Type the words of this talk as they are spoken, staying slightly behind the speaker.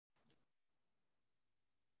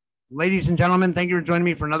Ladies and gentlemen, thank you for joining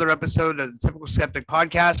me for another episode of the Typical Skeptic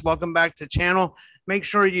podcast. Welcome back to the channel. Make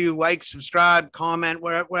sure you like, subscribe, comment,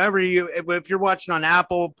 wherever if you're watching on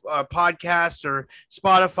Apple Podcasts or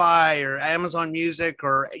Spotify or Amazon Music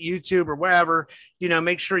or YouTube or wherever,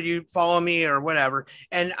 make sure you follow me or whatever.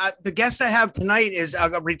 And the guest I have tonight is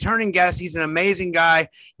a returning guest. He's an amazing guy.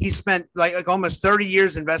 He spent like almost 30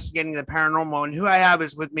 years investigating the paranormal. And who I have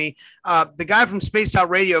is with me, the guy from Spaced Out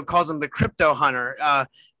Radio calls him the Crypto Hunter.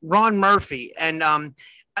 Ron Murphy, and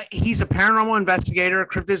he's a paranormal investigator,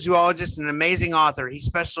 cryptozoologist, and an amazing author. He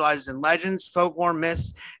specializes in legends, folklore,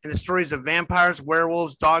 myths, and the stories of vampires,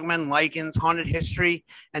 werewolves, dogmen, lycans, haunted history,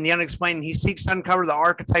 and the unexplained. And he seeks to uncover the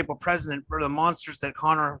archetypal precedent for the monsters that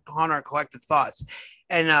haunt our collective thoughts.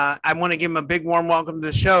 And I want to give him a big warm welcome to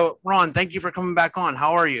the show. Ron, thank you for coming back on.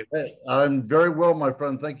 How are you? Hey, I'm very well, my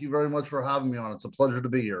friend. Thank you very much for having me on. It's a pleasure to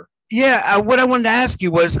be here. Yeah, what I wanted to ask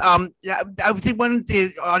you was, I think wanted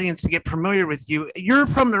the audience to get familiar with you. You're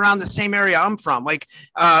from around the same area I'm from, like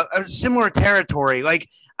a similar territory. Like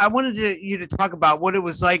I wanted you to talk about what it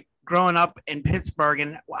was like growing up in Pittsburgh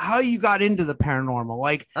and how you got into the paranormal.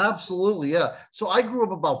 Like, absolutely, yeah. So I grew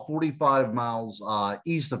up about 45 miles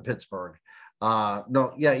east of Pittsburgh.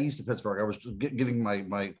 East of Pittsburgh. I was getting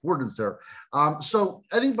my coordinates there. So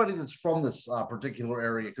anybody that's from this particular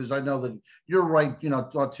area, because I know that you're right,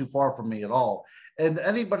 not too far from me at all. And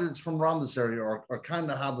anybody that's from around this area are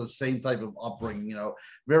kind of have the same type of upbringing,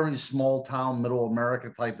 very small town, middle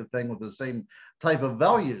America type of thing with the same type of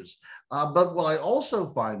values. But what I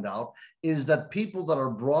also find out is that people that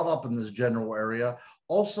are brought up in this general area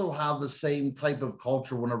also have the same type of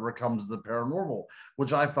culture whenever it comes to the paranormal,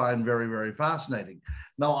 which I find very, very fascinating.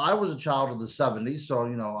 Now, I was a child of the 70s, so,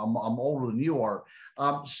 I'm older than you are.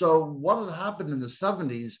 So what had happened in the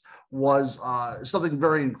 70s was something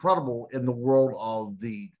very incredible in the world of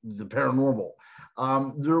the paranormal.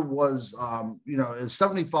 There was, in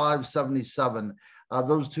 75, 77,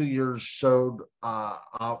 those 2 years showed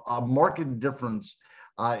a marked difference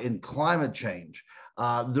in climate change.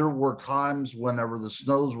 There were times whenever the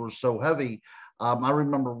snows were so heavy. I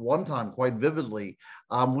remember one time quite vividly,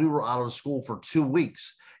 we were out of school for 2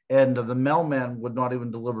 weeks and the mailman would not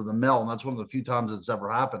even deliver the mail. And that's one of the few times it's ever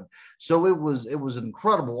happened. So it was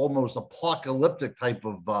incredible, almost apocalyptic type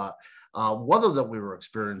of weather that we were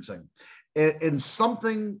experiencing. And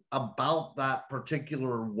something about that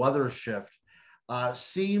particular weather shift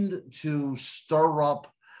seemed to stir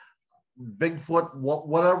up Bigfoot,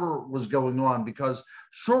 whatever was going on, because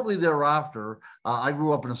shortly thereafter, I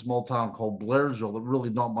grew up in a small town called Blairsville that really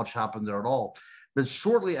not much happened there at all. But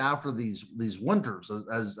shortly after these winters,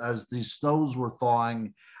 as these snows were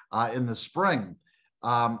thawing in the spring,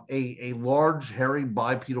 a large, hairy,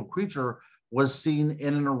 bipedal creature was seen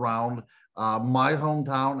in and around my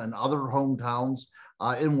hometown and other hometowns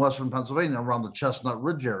in Western Pennsylvania, around the Chestnut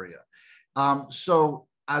Ridge area. So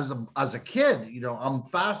as a kid, I'm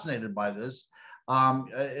fascinated by this.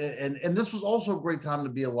 And this was also a great time to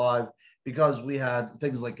be alive because we had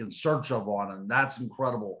things like In Search of on, and that's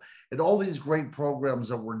incredible. And all these great programs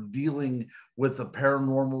that were dealing with the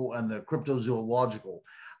paranormal and the cryptozoological.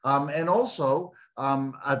 And also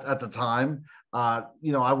at the time,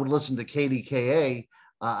 I would listen to KDKA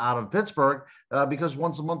out of Pittsburgh because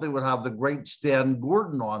once a month they would have the great Stan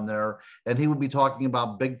Gordon on there, and he would be talking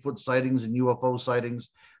about Bigfoot sightings and UFO sightings.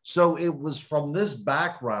 So it was from this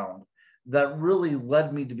background that really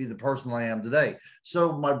led me to be the person I am today.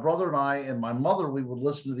 So my brother and I and my mother, we would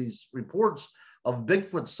listen to these reports of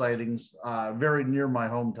Bigfoot sightings very near my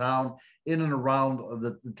hometown, in and around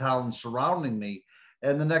the town surrounding me.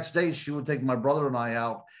 And the next day she would take my brother and I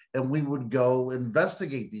out and we would go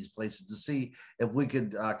investigate these places to see if we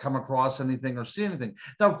could come across anything or see anything.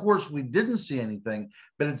 Now, of course, we didn't see anything,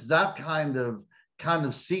 but it's that kind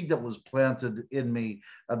of seed that was planted in me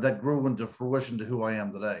that grew into fruition to who I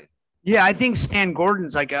am today. Yeah, I think Stan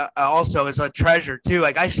Gordon's like also is a treasure too.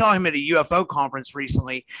 Like I saw him at a UFO conference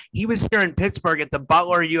recently. He was here in Pittsburgh at the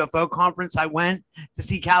Butler UFO conference. I went to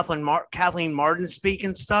see Kathleen Martin speak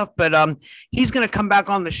and stuff, but he's going to come back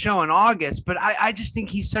on the show in August. But I just think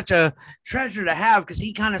he's such a treasure to have because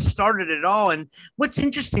he kind of started it all. And what's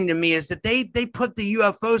interesting to me is that they put the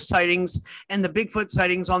UFO sightings and the Bigfoot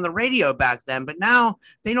sightings on the radio back then, but now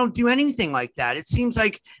they don't do anything like that. It seems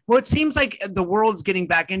like the world's getting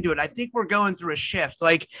back into it. I think we're going through a shift,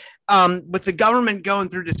 like with the government going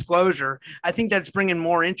through disclosure. I think that's bringing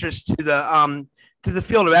more interest to the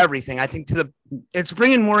field of everything. I think it's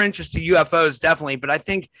bringing more interest to UFOs, definitely. But I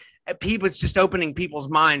think it's just opening people's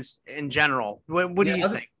minds in general. What do you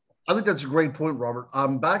think? I think that's a great point, Robert.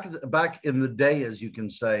 Back in the day, as you can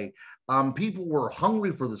say, People were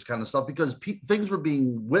hungry for this kind of stuff because things were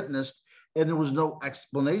being witnessed and there was no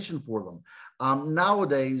explanation for them.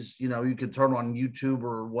 Nowadays, you know, you can turn on YouTube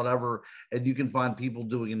or whatever, and you can find people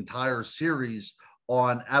doing entire series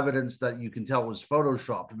on evidence that you can tell was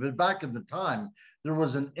photoshopped. But back in the time, there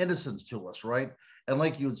was an innocence to us, right? And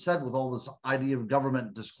like you had said, with all this idea of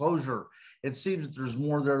government disclosure, it seems that there's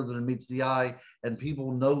more there than meets the eye, and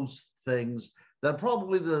people know things that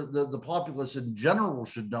probably the populace in general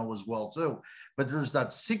should know as well too. But there's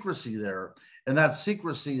that secrecy there, and that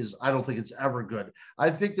secrecy is, I don't think it's ever good.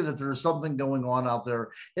 I think that if there's something going on out there,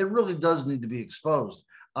 it really does need to be exposed.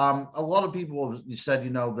 A lot of people have said, you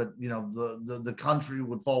know, that, you know, the country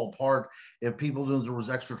would fall apart if people knew there was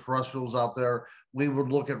extraterrestrials out there. We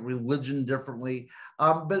would look at religion differently.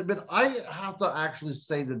 But I have to actually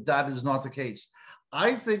say that that is not the case.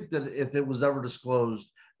 I think that if it was ever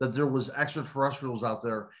disclosed that there was extraterrestrials out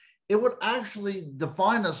there, it would actually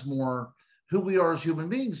define us more, who we are as human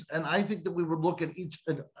beings. And I think that we would look at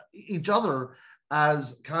each other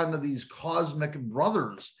as kind of these cosmic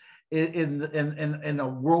brothers in a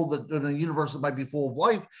world that, in a universe that might be full of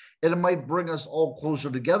life, and it might bring us all closer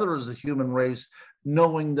together as a human race,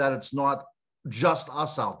 knowing that it's not just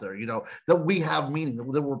us out there, you know, that we have meaning,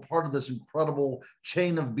 that we're part of this incredible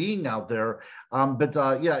chain of being out there.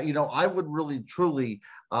 Yeah, you know, I would really truly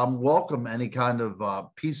welcome any kind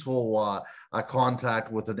of peaceful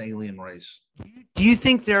contact with an alien race. Do you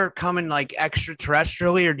think they're coming like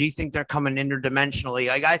extraterrestrially, or do you think they're coming interdimensionally?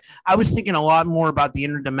 Like I was thinking a lot more about the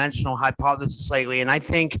interdimensional hypothesis lately, and I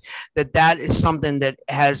think that is something that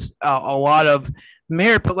has a lot of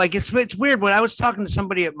merit. But like it's weird. When I was talking to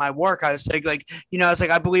somebody at my work, I was like, you know, I was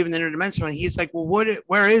like, I believe in the interdimensional, and he's like, well,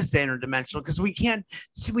 where is the interdimensional? Because we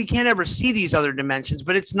can't ever see these other dimensions,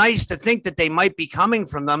 but it's nice to think that they might be coming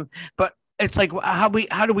from them, but it's like how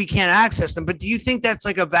do we can't access them? But do you think that's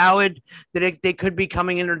like a valid that they could be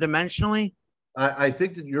coming interdimensionally? I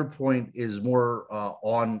think that your point is more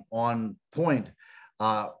on point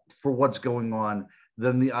for what's going on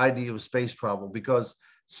than the idea of space travel, because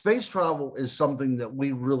space travel is something that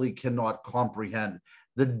we really cannot comprehend,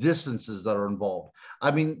 the distances that are involved. I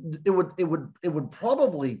mean, it would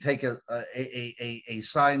probably take a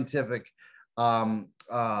scientific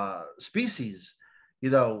species, you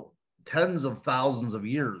know, tens of thousands of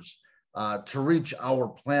years to reach our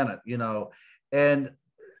planet, you know. And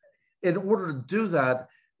in order to do that,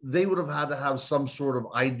 they would have had to have some sort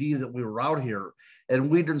of idea that we were out here. And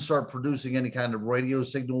we didn't start producing any kind of radio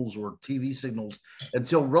signals or TV signals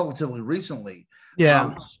until relatively recently.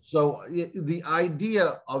 Yeah. So the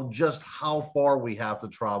idea of just how far we have to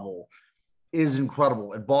travel is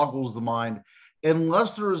incredible. It boggles the mind.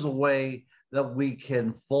 Unless there is a way that we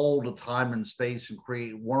can fold time and space and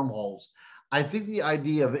create wormholes, I think the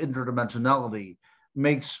idea of interdimensionality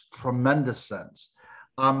makes tremendous sense,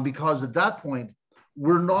 because at that point,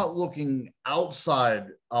 we're not looking outside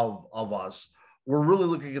of us. We're really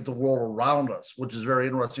looking at the world around us, which is very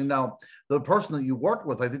interesting. Now, the person that you work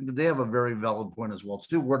with, I think that they have a very valid point as well,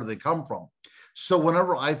 too. Where do they come from? So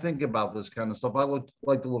whenever I think about this kind of stuff, I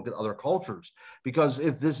like to look at other cultures, because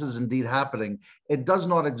if this is indeed happening, it does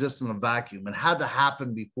not exist in a vacuum. It had to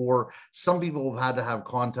happen before. Some people have had to have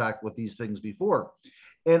contact with these things before.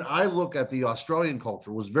 And I look at the Australian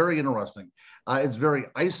culture, was very interesting. It's very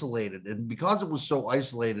isolated. And because it was so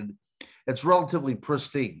isolated, it's relatively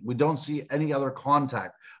pristine. We don't see any other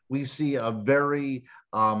contact. We see a very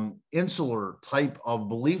insular type of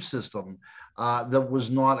belief system that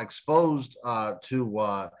was not exposed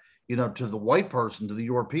to the white person, to the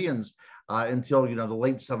Europeans, until, you know, the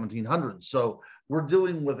late 1700s. So we're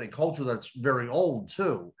dealing with a culture that's very old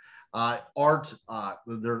too. Art,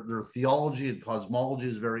 their theology and cosmology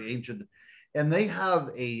is very ancient, and they have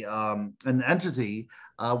an entity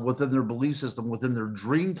within their belief system, within their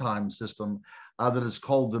dreamtime system, that is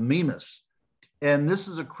called the Mimas. And this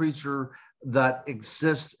is a creature that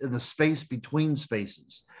exists in the space between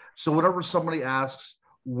spaces. So whenever somebody asks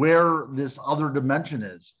where this other dimension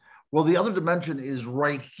is, well, the other dimension is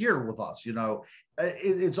right here with us. You know,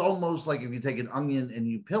 it's almost like if you take an onion and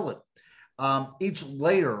you peel it. Each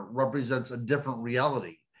layer represents a different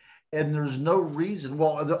reality. And there's no reason,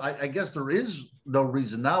 well, I guess there is no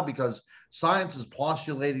reason now, because science is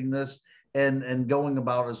postulating this and going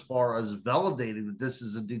about as far as validating that this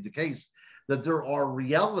is indeed the case, that there are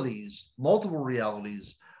realities, multiple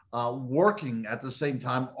realities, working at the same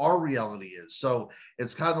time our reality is. So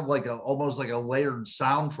it's kind of like almost like a layered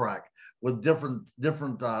soundtrack with different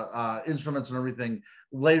instruments and everything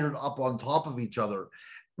layered up on top of each other.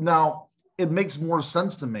 Now, it makes more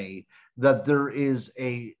sense to me that there is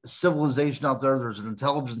a civilization out there, there's an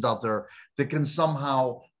intelligence out there that can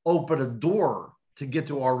somehow open a door to get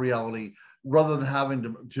to our reality rather than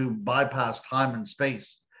having to bypass time and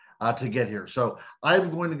space to get here. So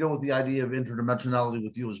I'm going to go with the idea of interdimensionality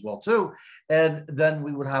with you as well too. And then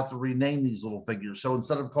we would have to rename these little figures. So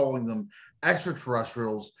instead of calling them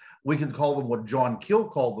extraterrestrials, we can call them what John Keel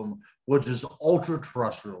called them, which is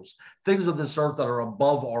ultraterrestrials, things of this earth that are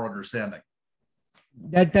above our understanding.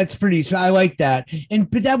 That's pretty. So I like that.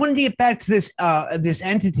 But I wanted to get back to this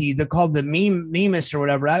entity they're called the Mimas or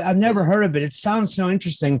whatever. I've never heard of it. It sounds so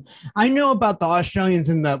interesting. I know about the Australians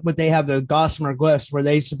and what they have, the Gossamer glyphs, where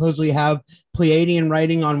they supposedly have Pleiadian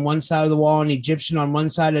writing on one side of the wall and Egyptian on one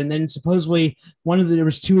side, and then supposedly there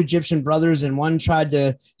was two Egyptian brothers, and one tried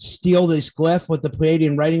to steal this glyph with the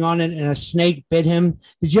Pleiadian writing on it, and a snake bit him.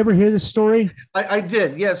 Did you ever hear this story? I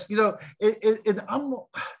did. Yes.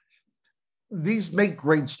 These make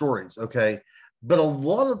great stories, okay? But a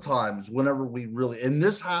lot of times, whenever we really, and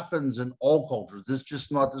this happens in all cultures, this is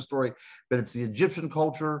just not the story, but it's the Egyptian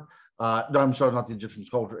culture. No, I'm sorry, not the Egyptian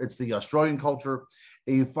culture. It's the Australian culture.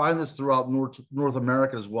 And you find this throughout North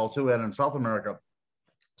America as well, too, and in South America.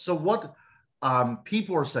 So what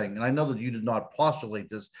people are saying, and I know that you did not postulate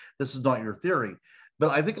this is not your theory, but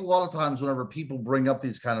I think a lot of times whenever people bring up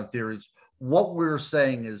these kind of theories, what we're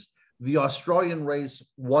saying is, the Australian race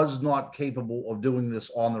was not capable of doing this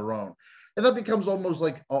on their own. And that becomes almost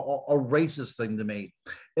like a racist thing to me.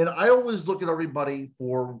 And I always look at everybody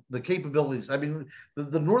for the capabilities. I mean,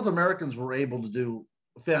 the North Americans were able to do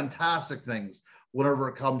fantastic things whenever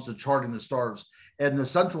it comes to charting the stars. And the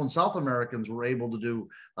Central and South Americans were able to do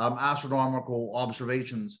astronomical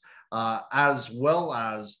observations as well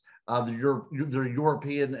as their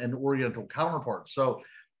European and Oriental counterparts. So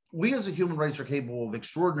we as a human race are capable of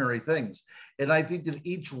extraordinary things. And I think that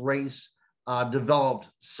each race developed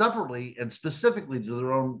separately and specifically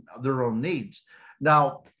to their own needs.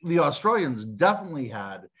 Now, the Australians definitely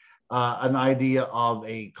had an idea of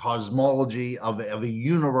a cosmology, of a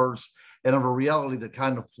universe, and of a reality that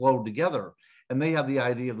kind of flowed together. And they have the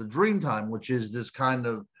idea of the dream time, which is this kind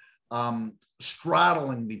of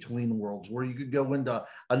straddling between worlds where you could go into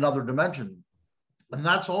another dimension. And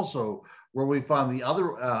that's also where we find the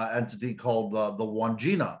other entity called the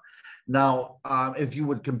Wandjina. Now, if you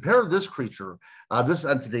would compare this creature, this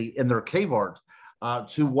entity in their cave art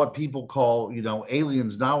to what people call,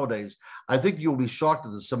 aliens nowadays, I think you'll be shocked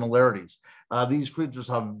at the similarities. These creatures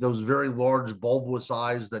have those very large bulbous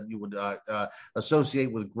eyes that you would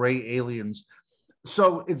associate with gray aliens.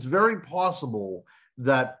 So it's very possible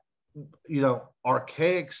that,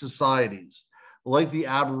 archaic societies like the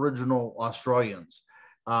Aboriginal Australians,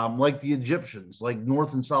 like the Egyptians, like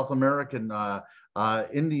North and South American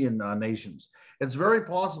Indian nations. It's very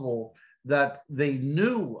possible that they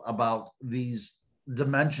knew about these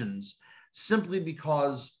dimensions simply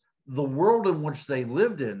because the world in which they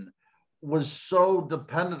lived in was so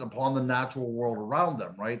dependent upon the natural world around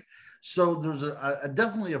them, right? So there's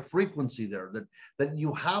definitely a frequency there that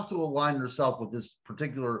you have to align yourself with this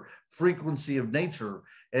particular frequency of nature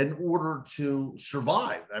in order to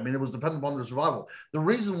survive. I mean, it was dependent upon their survival. The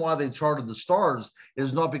reason why they charted the stars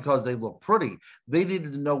is not because they look pretty. They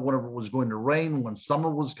needed to know whenever it was going to rain, when summer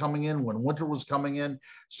was coming in, when winter was coming in.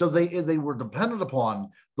 So they were dependent upon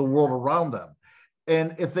the world around them.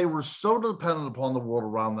 And if they were so dependent upon the world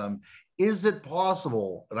around them, is it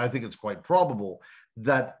possible, and I think it's quite probable,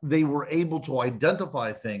 that they were able to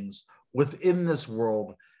identify things within this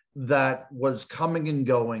world that was coming and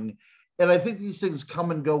going? And I think these things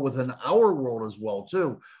come and go within our world as well,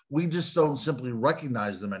 too. We just don't simply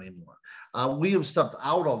recognize them anymore. We have stepped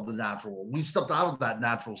out of the natural world. We've stepped out of that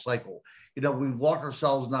natural cycle. We've locked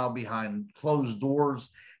ourselves now behind closed doors,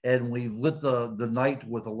 and we've lit the night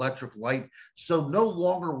with electric light. So no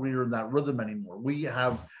longer we're in that rhythm anymore. We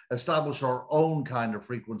have established our own kind of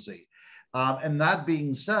frequency. And that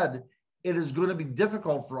being said, it is going to be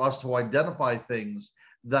difficult for us to identify things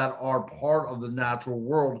that are part of the natural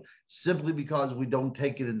world simply because we don't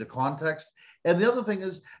take it into context. And the other thing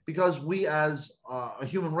is because we as a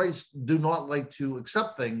human race do not like to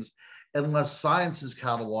accept things unless science has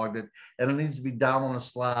cataloged it, and it needs to be down on a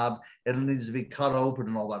slab, and it needs to be cut open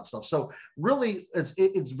and all that stuff. So really,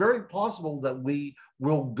 it's very possible that we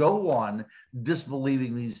will go on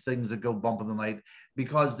disbelieving these things that go bump in the night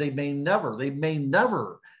because they may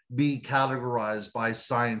never be categorized by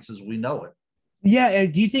science as we know it. Yeah.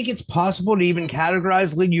 Do you think it's possible to even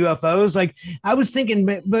categorize UFOs? Like, I was thinking,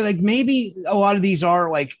 but like maybe a lot of these are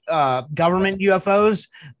like government UFOs,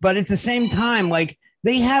 but at the same time, like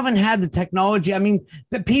they haven't had the technology. I mean,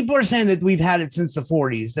 the people are saying that we've had it since the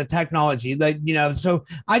 40s, the technology, like, you know, so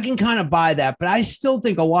I can kind of buy that, but I still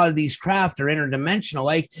think a lot of these craft are interdimensional.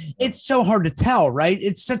 Like, it's so hard to tell, right?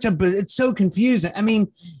 It's so confusing. I mean,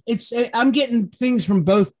 I'm getting things from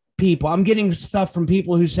both people. I'm getting stuff from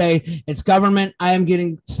people who say it's government. I am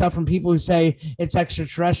getting stuff from people who say it's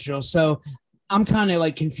extraterrestrial. So I'm kind of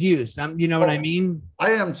like confused. You know what I mean?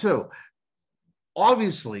 I am too.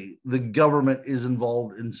 Obviously, the government is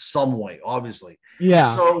involved in some way, obviously.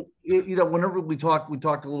 Yeah. So, you know, whenever we talked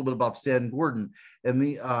a little bit about Stan Gordon and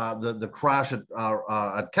the crash at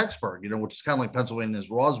Kecksburg, you know, which is kind of like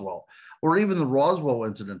Pennsylvania's Roswell, or even the Roswell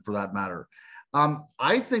incident for that matter.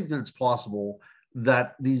 I think that it's possible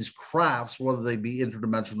that these crafts, whether they be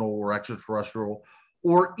interdimensional or extraterrestrial,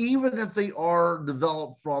 or even if they are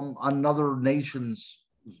developed from another nation's,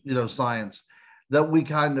 you know, science, that we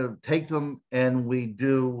kind of take them and we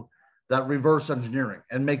do that reverse engineering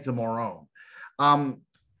and make them our own.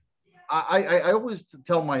 I always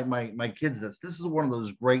tell my kids this. This is one of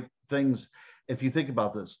those great things if you think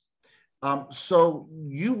about this. So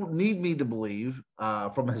you need me to believe,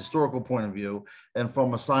 from a historical point of view and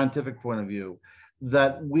from a scientific point of view,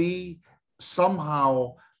 that we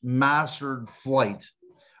somehow mastered flight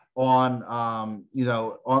on, you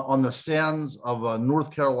know, on the sands of a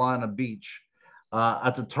North Carolina beach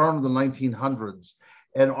at the turn of the 1900s.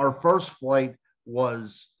 And our first flight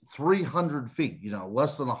was 300 feet, you know,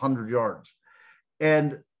 less than 100 yards.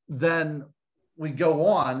 And then we go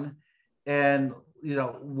on and, you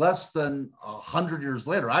know, less than 100 years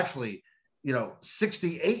later, actually, you know,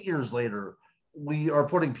 68 years later, we are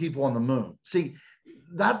putting people on the moon. See,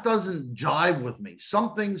 that doesn't jive with me.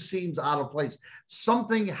 Something seems out of place.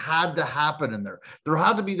 Something had to happen in there. There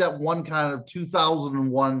had to be that one kind of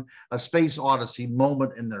 2001 A Space Odyssey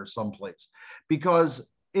moment in there someplace, because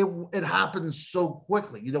it happens so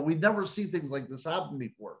quickly. You know, we never see things like this happen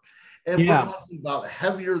before. And we're talking about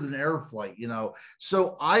heavier than air flight, you know.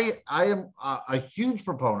 So I am a huge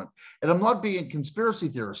proponent, and I'm not being a conspiracy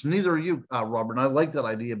theorist. Neither are you, Robert. And I like that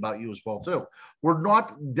idea about you as well, too. We're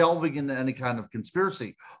not delving into any kind of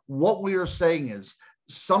conspiracy. What we are saying is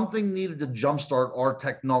something needed to jumpstart our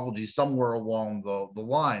technology somewhere along the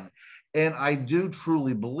line. And I do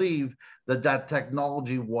truly believe that that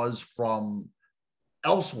technology was from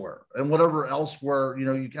elsewhere, and whatever elsewhere, you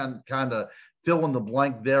know, you can kind of fill in the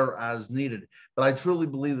blank there as needed. But I truly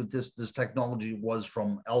believe that this technology was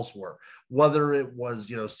from elsewhere, whether it was,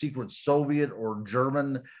 you know, secret Soviet or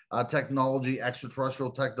German technology,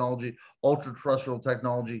 extraterrestrial technology, ultra-terrestrial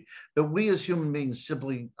technology. But we as human beings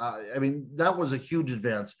simply, I mean, that was a huge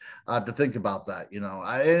advance to think about that, you know,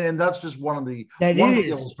 and that's just one of the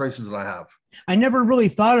illustrations that I have. I never really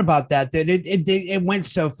thought about that it went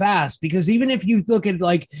so fast, because even if you look at,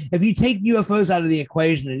 like, if you take UFOs out of the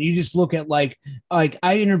equation and you just look at like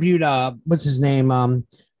I interviewed what's his name,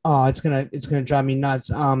 it's gonna drive me nuts.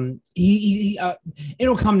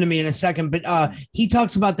 It'll come to me in a second, but he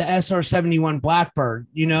talks about the SR-71 Blackbird,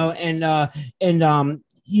 you know, and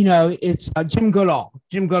you know, it's Jim Goodall.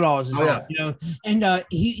 Jim Goodall is his name, you know, and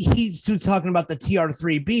he's talking about the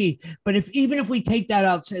TR-3B. But even if we take that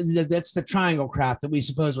out, that's the triangle craft that we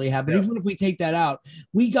supposedly have. But even if we take that out,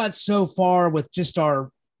 we got so far with just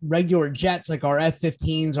our regular jets, like our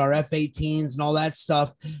F-15s, our F-18s, and all that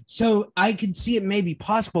stuff. So I can see it may be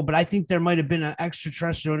possible, but I think there might have been an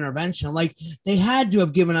extraterrestrial intervention. Like, they had to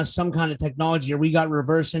have given us some kind of technology, or we got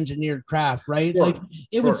reverse engineered craft, right? Like,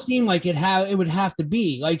 it would seem like it would have to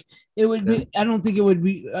be like, it would be. I don't think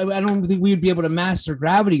we would be able to master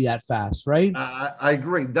gravity that fast, right? I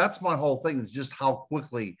agree. That's my whole thing, is just how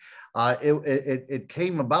quickly it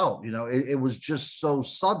came about. You know, it was just so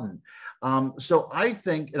sudden. So I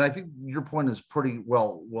think your point is pretty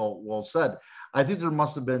well said. I think there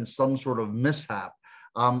must have been some sort of mishap.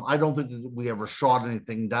 I don't think that we ever shot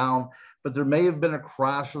anything down, but there may have been a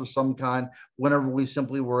crash of some kind whenever we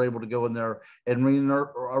simply were able to go in there and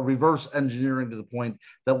reverse engineering to the point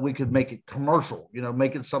that we could make it commercial, you know,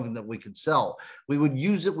 make it something that we could sell. We would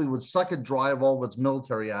use it, we would suck it dry of all of its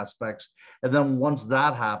military aspects. And then once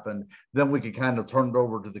that happened, then we could kind of turn it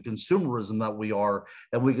over to the consumerism that we are.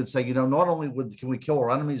 And we could say, you know, not only can we kill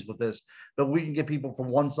our enemies with this, but we can get people from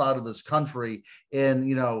one side of this country in,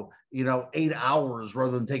 you know, 8 hours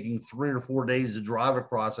rather than taking 3 or 4 days to drive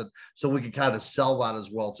across it. So we could kind of sell that as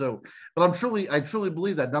well too. But I truly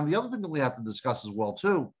believe that. Now, the other thing that we have to discuss as well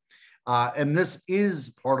too, And this is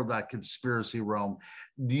part of that conspiracy realm.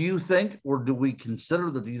 Do you think, or do we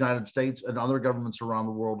consider that the United States and other governments around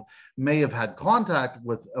the world may have had contact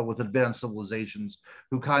with advanced civilizations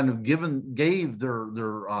who kind of gave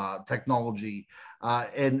their technology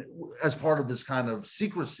and as part of this kind of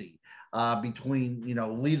secrecy between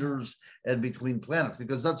leaders and between planets?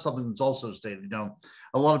 Because that's something that's also stated.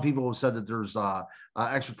 A lot of people have said that there's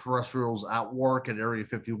extraterrestrials at work at Area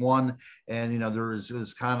 51, and there is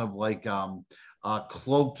this kind of like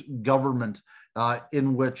cloaked government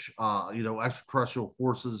in which extraterrestrial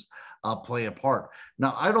forces play a part.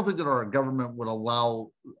 Now, I don't think that our government would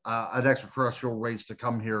allow an extraterrestrial race to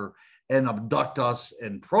come here and abduct us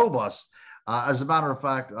and probe us. As a matter of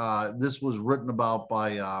fact, this was written about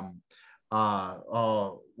by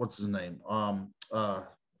what's his name? The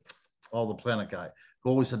planet guy who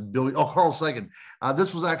always said Billy. Oh, Carl Sagan.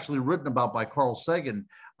 This was actually written about by Carl Sagan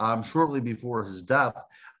shortly before his death,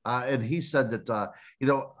 and he said that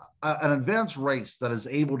an advanced race that is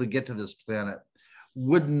able to get to this planet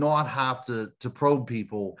would not have to probe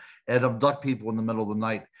people and abduct people in the middle of the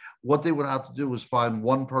night. What they would have to do is find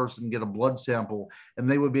one person, get a blood sample, and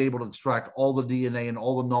they would be able to extract all the DNA and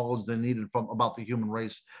all the knowledge they needed about the human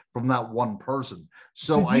race from that one person.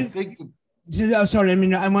 So I think. I'm sorry. I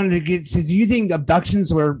mean, I wanted to get. So, do you think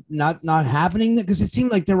abductions were not happening? Because it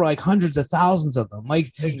seemed like there were like hundreds of thousands of them.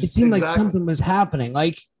 Like it seemed like something was happening.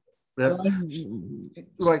 Like.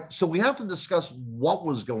 Right. So we have to discuss what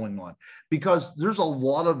was going on, because there's a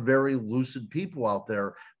lot of very lucid people out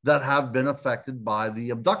there that have been affected by the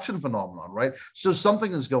abduction phenomenon, right? So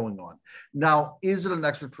something is going on. Now, is it an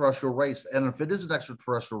extraterrestrial race? And if it is an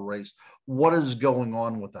extraterrestrial race, what is going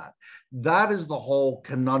on with that? That is the whole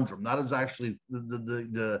conundrum. That is actually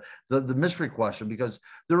the mystery question, because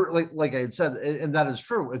there, like I had said, and that is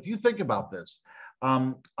true. If you think about this,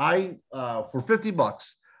 I for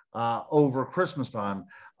 $50. Over Christmas time,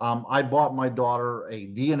 I bought my daughter a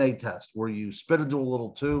DNA test where you spit into a little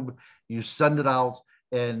tube, you send it out,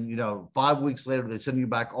 and 5 weeks later they send you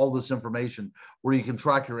back all this information where you can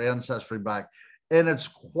track your ancestry back, and it's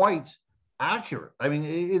quite accurate. I mean,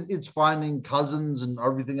 it's finding cousins and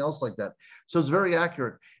everything else like that, so it's very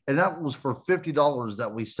accurate. And that was for $50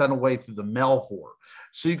 that we sent away through the mail for.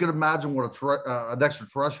 So you can imagine what an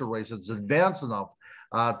extraterrestrial race that's advanced enough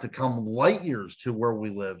to come light years to where we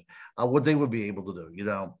live, what they would be able to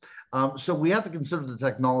do, So we have to consider the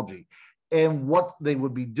technology and what they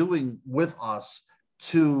would be doing with us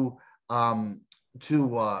to why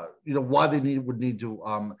they would need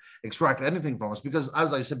to extract anything from us. Because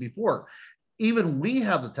as I said before, even we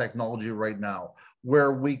have the technology right now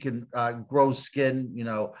where we can grow skin,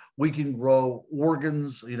 we can grow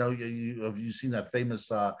organs. Have you seen that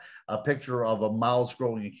famous picture of a mouse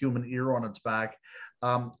growing a human ear on its back?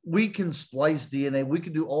 We can splice DNA. We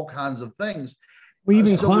can do all kinds of things. We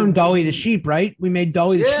even cloned Dolly the sheep, right? We made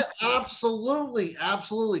Dolly the sheep. Yeah, absolutely.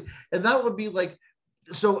 And that would be like,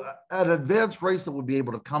 so an advanced race that would be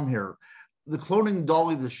able to come here, the cloning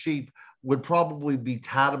Dolly the sheep would probably be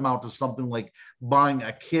tantamount to something like buying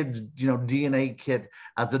a kid's, DNA kit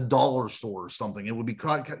at the dollar store or something. It would be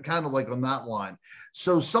kind of like on that line.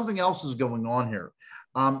 So something else is going on here.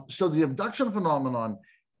 So the abduction phenomenon,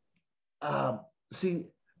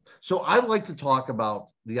 so I like to talk about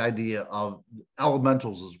the idea of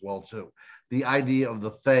elementals as well too. The idea of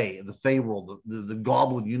the Fae world, the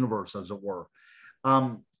Goblin universe, as it were.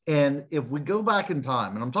 And if we go back in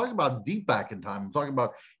time, and I'm talking about deep back in time, I'm talking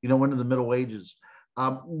about, into the Middle Ages,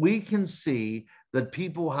 we can see that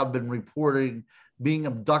people have been reporting being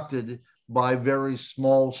abducted by very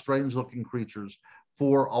small, strange-looking creatures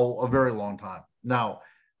for a very long time. Now,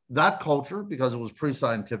 that culture, because it was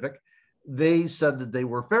pre-scientific, they said that they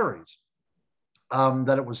were fairies,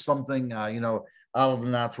 that it was something, out of the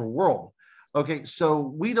natural world. Okay, so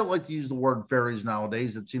we don't like to use the word fairies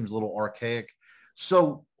nowadays. It seems a little archaic.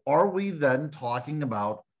 So are we then talking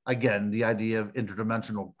about, again, the idea of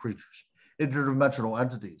interdimensional creatures, interdimensional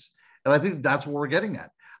entities? And I think that's what we're getting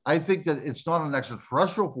at. I think that it's not an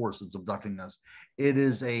extraterrestrial force that's abducting us. It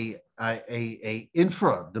is a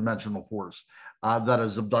intra-dimensional force that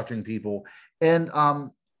is abducting people. And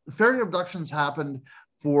fairy abductions happened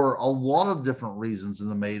for a lot of different reasons in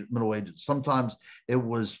the Middle Ages. Sometimes it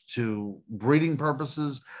was to breeding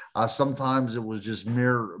purposes. Sometimes it was just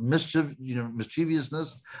mere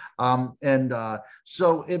mischievousness.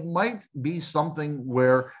 So it might be something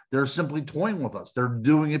where they're simply toying with us. They're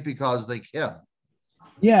doing it because they can.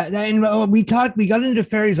 Yeah, and we got into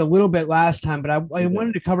fairies a little bit last time, but I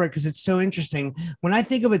wanted to cover it because it's so interesting. When I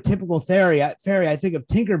think of a typical fairy, I think of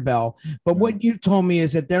Tinkerbell. But what you told me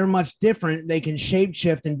is that they're much different. They can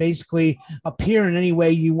shapeshift and basically appear in any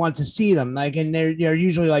way you want to see them. Like, and they're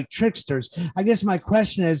usually like tricksters. I guess my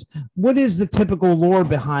question is, what is the typical lore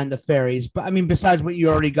behind the fairies? But I mean, besides what you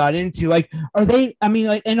already got into, like, are they? I mean,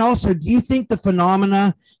 like, and also, do you think the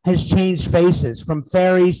phenomena has changed faces from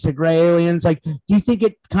fairies to gray aliens? Like, do you think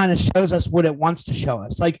it kind of shows us what it wants to show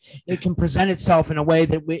us? Like, it can present itself in a way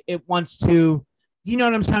that it wants to. Do you know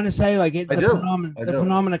what I'm trying to say? Like, the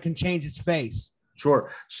phenomena can change its face.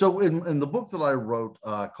 Sure. So in the book that I wrote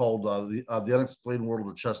called the Unexplained World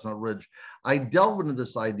of the Chestnut Ridge, I delve into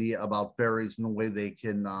this idea about fairies and the way they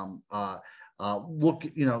can look,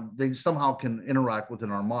 they somehow can interact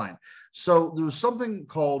within our mind. So there's something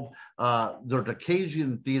called the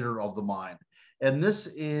Dicasian theater of the mind. And this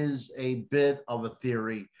is a bit of a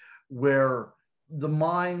theory where the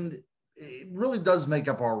mind, it really does make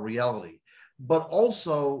up our reality, but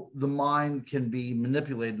also the mind can be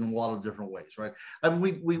manipulated in a lot of different ways, right? I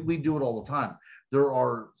mean, we do it all the time. There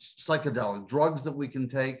are psychedelic drugs that we can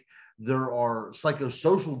take. There are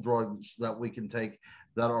psychosocial drugs that we can take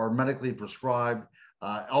that are medically prescribed.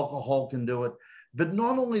 Alcohol can do it. But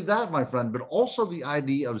not only that, my friend, but also the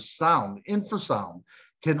idea of sound, infrasound,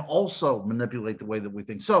 can also manipulate the way that we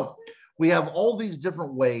think. So we have all these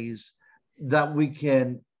different ways that we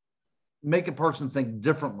can make a person think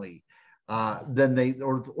differently than they,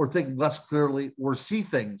 or think less clearly, or see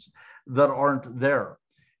things that aren't there.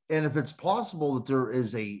 And if it's possible that there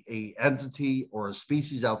is a entity or a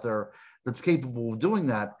species out there that's capable of doing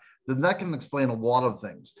that, then that can explain a lot of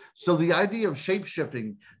things. So the idea of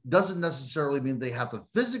shape-shifting doesn't necessarily mean they have to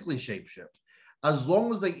physically shape-shift. As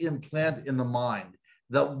long as they implant in the mind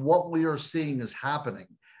that what we are seeing is happening,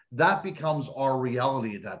 that becomes our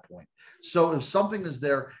reality at that point. So if something is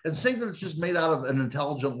there, and say that it's just made out of an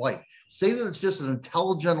intelligent light, say that it's just an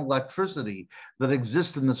intelligent electricity that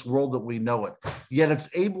exists in this world that we know it, yet it's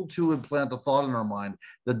able to implant a thought in our mind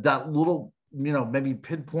that that little, maybe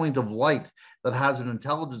pinpoint of light that has an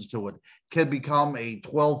intelligence to it can become a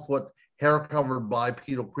 12-foot hair-covered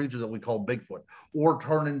bipedal creature that we call Bigfoot, or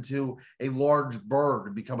turn into a large bird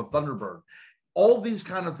and become a thunderbird. All these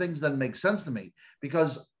kind of things then make sense to me,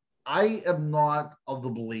 because I am not of the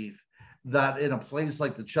belief that in a place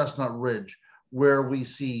like the Chestnut Ridge, where we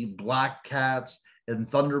see black cats and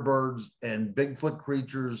thunderbirds and Bigfoot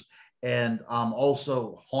creatures and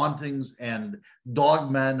also hauntings and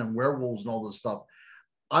dogmen and werewolves and all this stuff,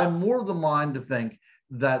 I'm more of the mind to think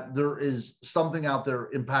that there is something out there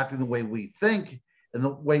impacting the way we think and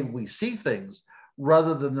the way we see things,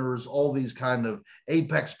 rather than there's all these kind of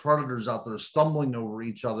apex predators out there stumbling over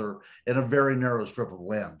each other in a very narrow strip of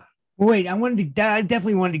land. Wait, I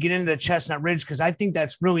definitely wanted to get into the Chestnut Ridge because I think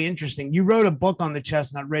that's really interesting. You wrote a book on the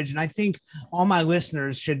Chestnut Ridge, and I think all my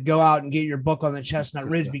listeners should go out and get your book on the Chestnut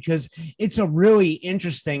Ridge because it's a really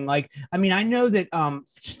interesting, I know that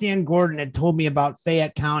Stan Gordon had told me about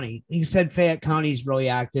Fayette County. He said Fayette County is really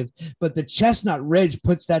active, but the Chestnut Ridge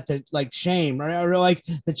puts that to shame, right? Or like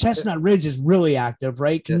the Chestnut Ridge is really active,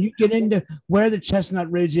 right? Can you get into where the Chestnut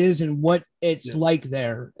Ridge is and what it's like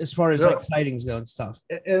there as far as like sightings go and stuff?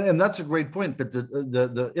 And that's a great point. But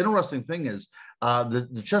the interesting thing is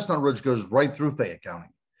the Chestnut Ridge goes right through Fayette County.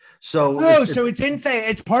 So so it's in Fayette.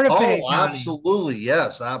 It's part of Fayette County. Absolutely.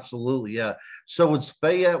 Yes, absolutely. Yeah. So it's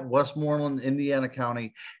Fayette, Westmoreland, Indiana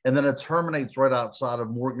County, and then it terminates right outside of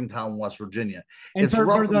Morgantown, West Virginia. And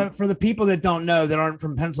for the people that don't know, that aren't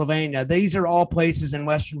from Pennsylvania, these are all places in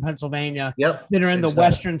Western Pennsylvania that are in the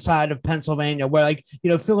western side of Pennsylvania, where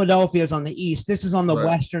Philadelphia is on the east. This is on the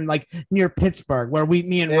western, near Pittsburgh, where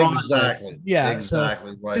me and Ron live. Yeah,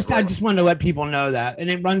 exactly. So I just wanted to let people know that, and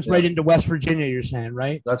it runs right into West Virginia. You're saying,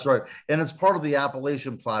 right? That's right, and it's part of the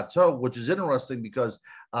Appalachian Plateau, which is interesting because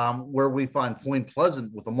where we find Point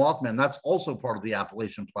Pleasant with the Mothman, that's also part of the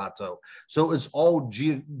Appalachian Plateau. So it's all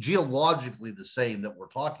geologically the same that we're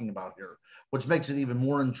talking about here, which makes it even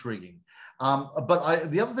more intriguing.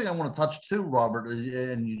 But the other thing I want to touch too, Robert,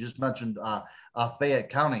 and you just mentioned Fayette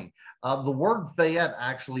County. The word Fayette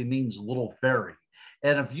actually means little fairy.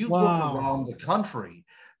 And if you look around the country,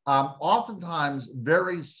 oftentimes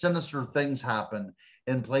very sinister things happen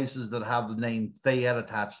in places that have the name Fayette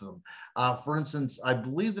attached to them. For instance, I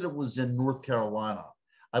believe that it was in North Carolina.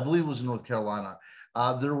 There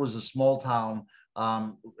was a small town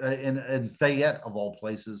in Fayette, of all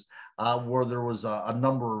places, where there was a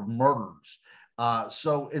number of murders.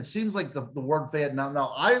 So it seems like the word Fayette,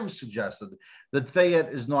 now I have suggested that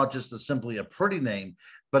Fayette is not just simply a pretty name,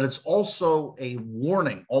 but it's also a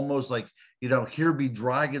warning, almost like here be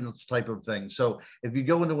dragons type of thing. So if you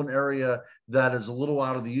go into an area that is a little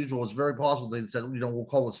out of the usual, it's very possible they said, we'll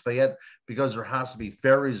call this Fayette because there has to be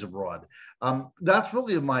fairies abroad. That's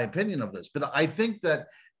really my opinion of this. But I think that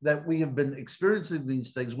we have been experiencing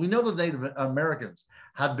these things. We know the Native Americans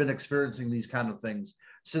had been experiencing these kind of things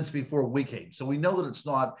since before we came. So we know that it's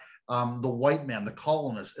not the white man, the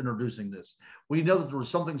colonist, introducing this. We know that there was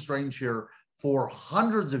something strange here for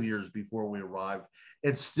hundreds of years before we arrived.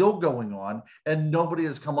 It's still going on, and nobody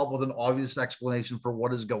has come up with an obvious explanation for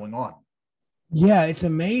what is going on. Yeah, it's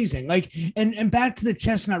amazing. Like, and back to the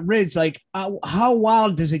Chestnut Ridge, like, how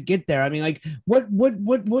wild does it get there? I mean, like,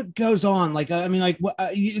 what goes on? Like, I mean, like, what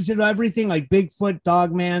is it? Everything like Bigfoot,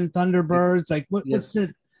 Dogman, Thunderbirds? Like, what's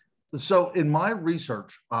the? So, in my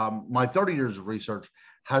research, my 30 years of research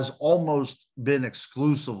has almost been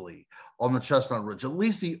exclusively on the Chestnut Ridge, at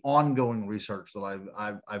least the ongoing research that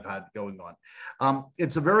I've had going on.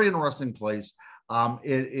 It's a very interesting place.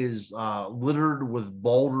 It is littered with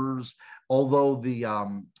boulders, although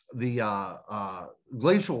the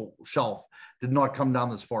glacial shelf did not come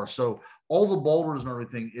down this far. So all the boulders and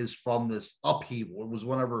everything is from this upheaval. It was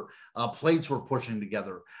whenever plates were pushing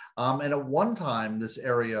together. And at one time, this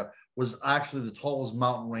area was actually the tallest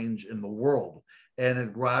mountain range in the world. And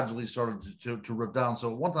it gradually started to rip down.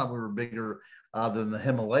 So at one time we were bigger than the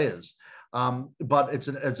Himalayas. But it's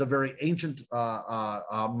a very ancient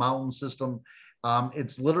mountain system.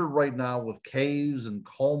 It's littered right now with caves and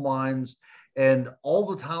coal mines and all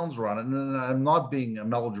the towns around it. And I'm not being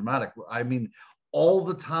melodramatic. I mean, all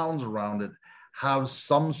the towns around it have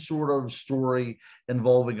some sort of story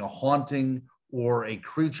involving a haunting or a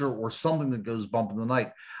creature or something that goes bump in the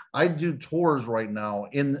night. I do tours right now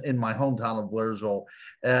in my hometown of Blairsville,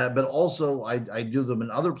 but also I do them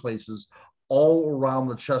in other places all around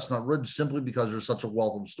the Chestnut Ridge simply because there's such a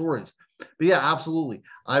wealth of stories. But yeah, absolutely.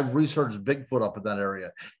 I've researched Bigfoot up in that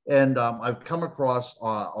area, and I've come across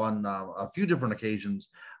on a few different occasions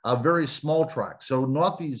very small tracks. So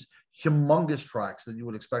not these humongous tracks that you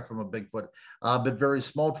would expect from a Bigfoot, but very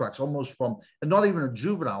small tracks, almost from, and not even a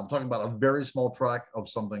juvenile. I'm talking about a very small track of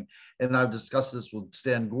something. And I've discussed this with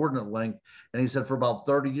Stan Gordon at length. And he said for about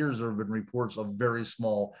 30 years, there have been reports of very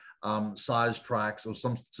small size tracks of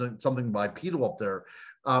something bipedal up there.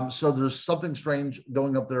 So there's something strange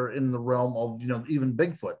going up there in the realm of, even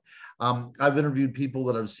Bigfoot. I've interviewed people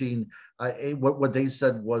that have seen what they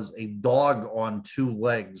said was a dog on two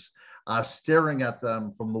legs, staring at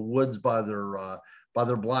them from the woods by their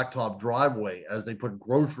blacktop driveway as they put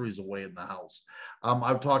groceries away in the house.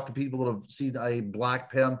 I've talked to people that have seen a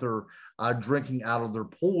black panther drinking out of their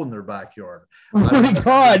pool in their backyard. Oh my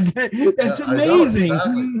God, that's amazing.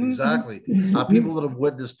 Know, exactly. People that have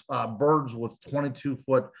witnessed birds with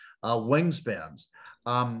 22-foot wingspans.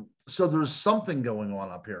 So there's something going on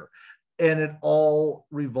up here, and it all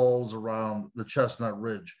revolves around the Chestnut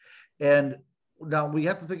Ridge. And now we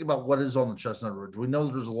have to think about what is on the Chestnut Ridge. We know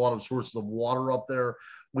that there's a lot of sources of water up there.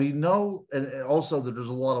 We know, and also that there's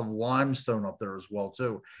a lot of limestone up there as well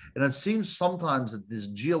too. And it seems sometimes that this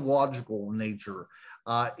geological nature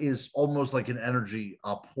is almost like an energy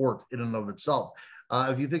port in and of itself.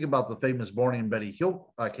 If you think about the famous Barney and Betty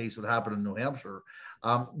Hill case that happened in New Hampshire,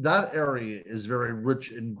 that area is very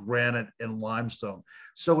rich in granite and limestone.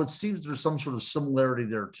 So it seems there's some sort of similarity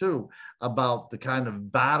there too about the kind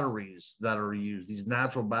of batteries that are used, these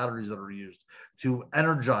natural batteries that are used to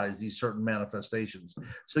energize these certain manifestations.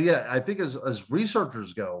 So yeah, I think as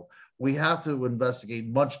researchers go, we have to investigate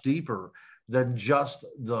much deeper than just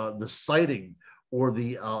the sighting or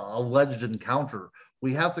the alleged encounter.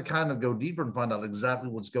 We have to kind of go deeper and find out exactly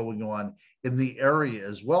what's going on in the area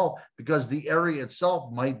as well, because the area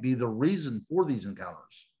itself might be the reason for these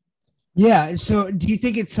encounters. Yeah. So do you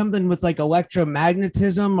think it's something with like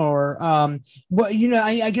electromagnetism or well,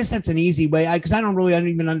 I guess that's an easy way because I don't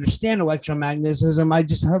even understand electromagnetism. I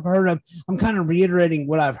just have heard of, I'm kind of reiterating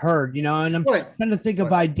what I've heard, and I'm trying to think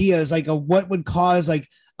of ideas like what would cause like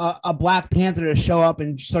a Black Panther to show up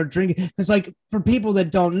and start drinking. Because like for people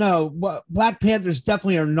that don't know, Black Panthers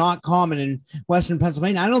definitely are not common in Western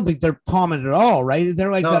Pennsylvania. I don't think they're common at all, right?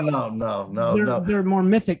 They're like no. They're more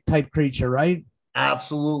mythic type creature, right?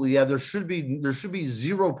 Absolutely. Yeah, there should be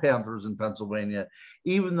zero panthers in Pennsylvania,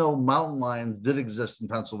 even though mountain lions did exist in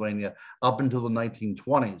Pennsylvania up until the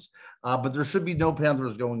 1920s. But there should be no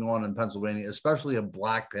panthers going on in Pennsylvania, especially a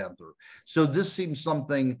black panther. So this seems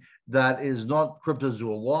something that is not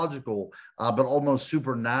cryptozoological, but almost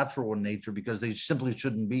supernatural in nature because they simply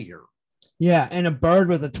shouldn't be here. Yeah, and a bird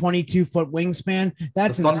with a 22-foot wingspan.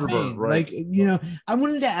 That's insane. Right? Like, you know, I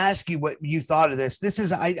wanted to ask you what you thought of this. This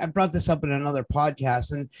is I brought this up in another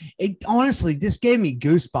podcast, and it honestly this gave me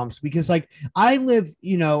goosebumps because like I live,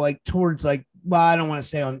 you know, like towards like well, I don't want to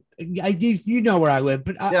say on I you know where I live,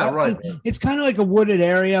 but Yeah, right. It's kind of like a wooded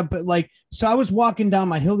area, but like so I was walking down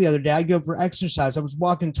my hill the other day. I go for exercise. I was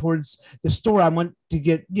walking towards the store. I went to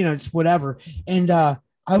get, you know, it's whatever. And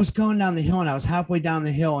I was going down the hill and I was halfway down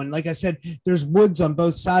the hill. And like I said, there's woods on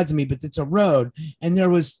both sides of me, but it's a road. And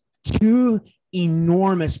there was two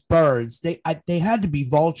enormous birds. They had to be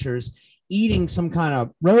vultures eating some kind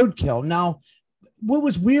of roadkill. Now, what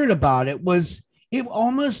was weird about it was it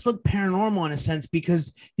almost looked paranormal in a sense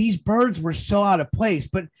because these birds were so out of place.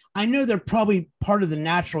 But I know they're probably part of the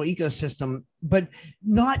natural ecosystem, but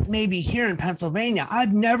not maybe here in Pennsylvania.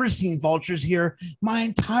 I've never seen vultures here my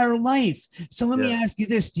entire life. So let me ask you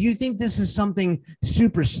this. Do you think this is something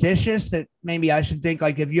superstitious that maybe I should think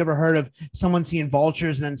like, have you ever heard of someone seeing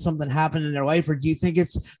vultures and then something happened in their life? Or do you think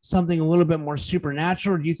it's something a little bit more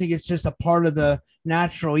supernatural? Or do you think it's just a part of the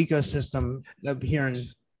natural ecosystem of here in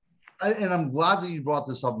and I'm glad that you brought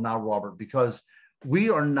this up now, Robert, because we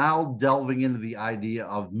are now delving into the idea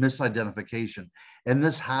of misidentification, and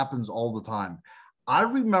this happens all the time. I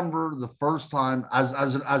remember the first time as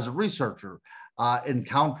a researcher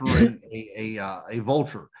encountering a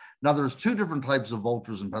vulture. Now, there's two different types of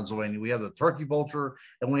vultures in Pennsylvania. We have the turkey vulture,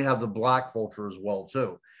 and we have the black vulture as well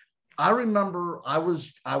too. I remember I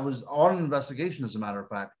was on an investigation, as a matter of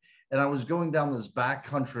fact, and I was going down this back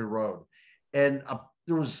country road, and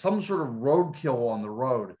there was some sort of roadkill on the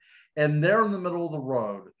road. And there in the middle of the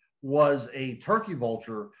road was a turkey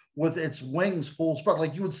vulture with its wings full spread,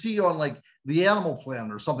 like you would see on like the Animal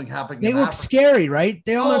Planet or something happening. They look scary, right?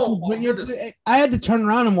 They almost. I had to turn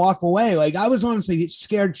around and walk away. Like I was honestly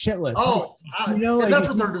scared shitless. You know, like, that's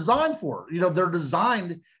what they're designed for. You know, they're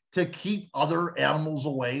designed to keep other animals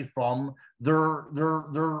away from their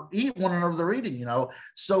eat one another they're eating, you know.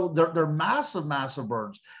 So they're massive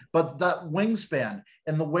birds, but that wingspan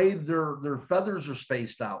and the way their feathers are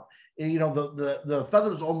spaced out, you know, the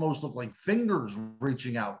feathers almost look like fingers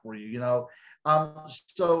reaching out for you, you know.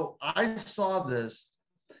 So I saw this,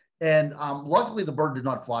 and luckily the bird did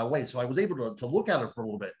not fly away, so I was able to look at it for a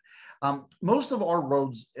little bit. Most of our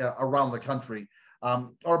roads around the country are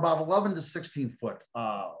about 11 to 16 foot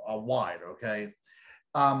wide, okay?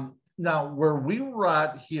 Now, where we were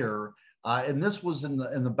at here, and this was in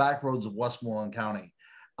the back roads of Westmoreland County,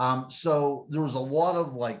 so there was a lot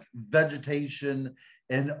of like vegetation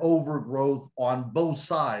and overgrowth on both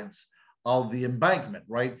sides of the embankment,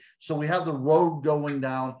 right? So we have the road going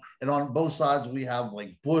down, and on both sides we have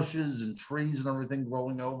like bushes and trees and everything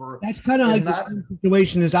growing over. That's kind of like the same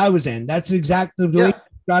situation as I was in. That's exactly the way you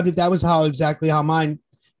described it. That was exactly how mine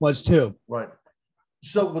was too. Right.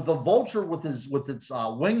 So with the vulture with its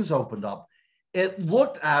wings opened up, it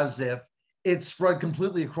looked as if it spread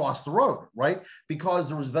completely across the road, right? Because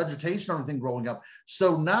there was vegetation, everything growing up.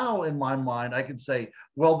 So now in my mind, I can say,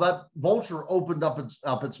 well, that vulture opened up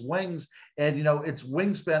its wings, and you know, its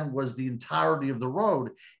wingspan was the entirety of the road,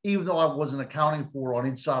 even though I wasn't accounting for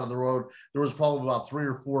on each side of the road, there was probably about 3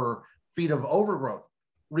 or 4 feet of overgrowth.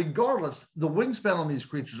 Regardless, the wingspan on these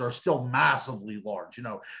creatures are still massively large, you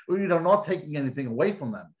know, not taking anything away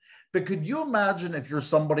from them. But could you imagine if you're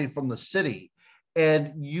somebody from the city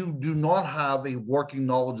and you do not have a working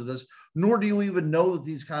knowledge of this, nor do you even know that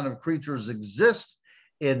these kind of creatures exist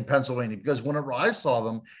in Pennsylvania? Because whenever I saw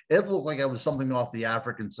them, it looked like it was something off the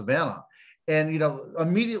African savannah. And, you know,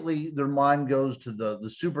 immediately their mind goes to the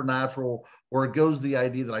supernatural, or it goes to the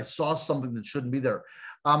idea that I saw something that shouldn't be there.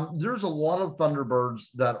 There's a lot of thunderbirds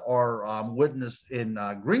that are witnessed in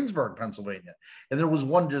Greensburg, Pennsylvania. And there was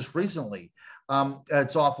one just recently.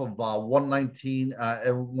 It's off of 119,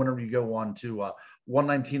 whenever you go on to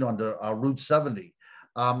 119 onto Route 70.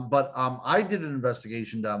 But I did an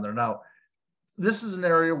investigation down there. Now, this is an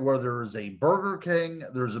area where there is a Burger King,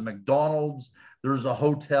 there's a McDonald's, there's a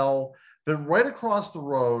hotel, but right across the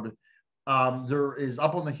road, there is,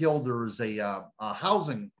 up on the hill, there is a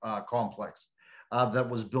housing complex that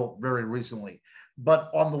was built very recently.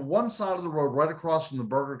 But on the one side of the road, right across from the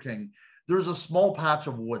Burger King, there's a small patch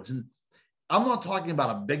of woods. And I'm not talking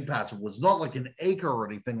about a big patch of woods, not like an acre or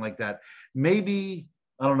anything like that. Maybe,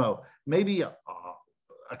 I don't know, maybe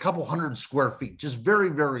a couple hundred square feet, just very,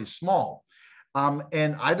 very small.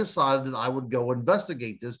 And I decided that I would go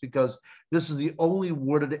investigate this because this is the only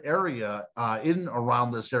wooded area in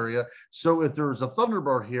around this area. So if there's a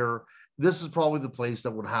thunderbird here, this is probably the place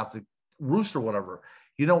that would have to roost or whatever.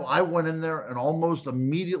 You know, I went in there, and almost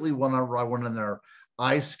immediately whenever I went in there,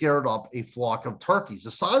 I scared up a flock of turkeys,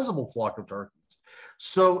 a sizable flock of turkeys.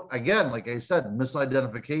 So again, like I said,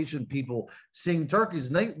 misidentification, people seeing turkeys,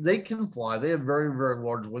 and they can fly. They have very, very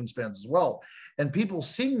large wingspans as well. And people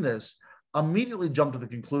seeing this immediately jump to the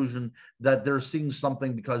conclusion that they're seeing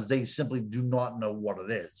something because they simply do not know what it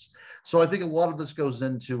is. So I think a lot of this goes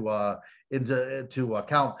into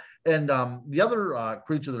account. And the other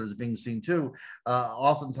creature that is being seen too,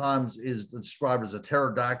 oftentimes is described as a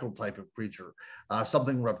pterodactyl type of creature,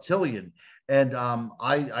 something reptilian. And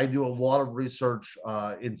I do a lot of research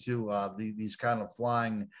into these kind of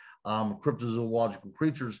flying cryptozoological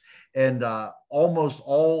creatures, and almost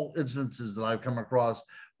all instances that I've come across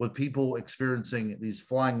with people experiencing these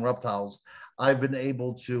flying reptiles, I've been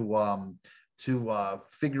able to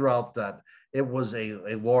figure out that it was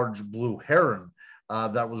a large blue heron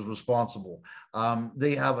that was responsible.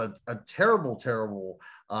 They have a terrible, terrible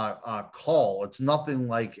call. It's nothing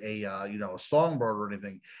like a a songbird or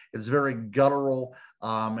anything. It's very guttural,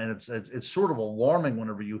 and it's sort of alarming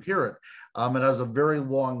whenever you hear it. It has a very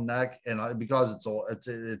long neck, and because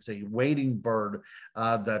it's a wading bird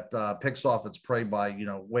that picks off its prey by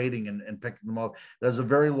wading and picking them up. It has a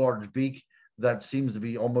very large beak that seems to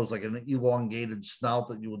be almost like an elongated snout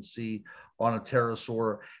that you would see on a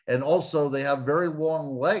pterosaur. And also they have very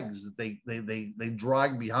long legs that they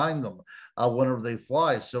drag behind them whenever they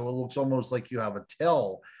fly. So it looks almost like you have a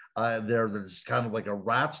tail there that is kind of like a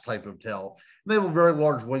rat's type of tail. And they have a very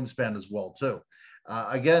large wingspan as well too.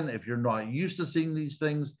 Again, if you're not used to seeing these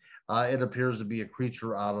things, it appears to be a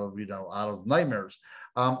creature out of nightmares.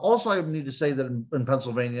 Also, I need to say that in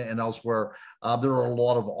Pennsylvania and elsewhere, there are a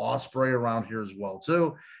lot of osprey around here as well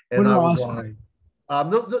too. And What I are was osprey?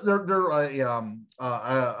 they're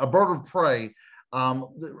a bird of prey,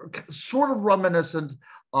 sort of reminiscent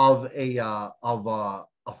of a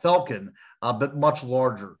falcon, but much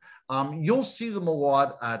larger. You'll see them a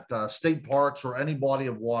lot at state parks or any body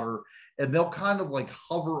of water, and they'll kind of like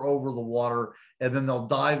hover over the water, and then they'll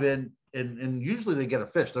dive in, and usually they get a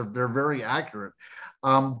fish. They're very accurate.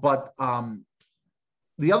 But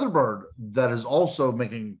the other bird that is also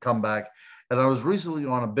making a comeback, and I was recently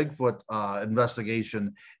on a Bigfoot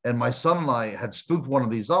investigation, and my son and I had spooked one of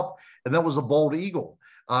these up, and that was a bald eagle.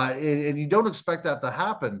 And you don't expect that to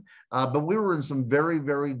happen, but we were in some very,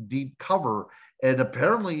 very deep cover, and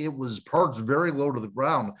apparently it was perched very low to the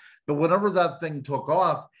ground. But whenever that thing took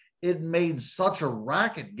off, it made such a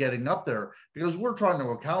racket getting up there, because we're trying to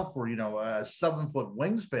account for, a 7-foot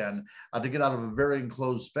wingspan to get out of a very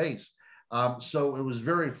enclosed space. So it was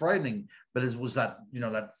very frightening, but it was that,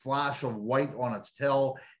 that flash of white on its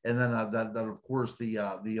tail, and then that of course the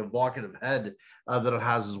evocative head that it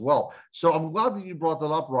has as well. So I'm glad that you brought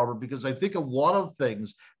that up, Robert, because I think a lot of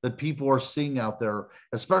things that people are seeing out there,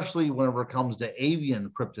 especially whenever it comes to avian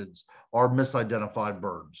cryptids, are misidentified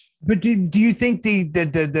birds. But do you think the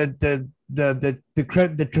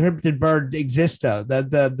cryptid bird exists though?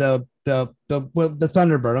 The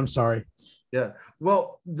thunderbird. I'm sorry. Yeah.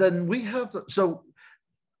 Well, then we have to. So,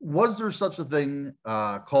 was there such a thing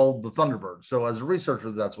called the Thunderbird? So, as a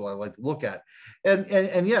researcher, that's what I like to look at.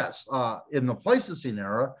 And yes, in the Pleistocene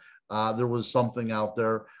era, there was something out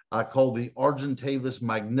there called the Argentavis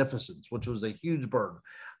magnificens, which was a huge bird.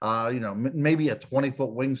 Maybe a 20-foot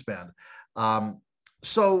wingspan.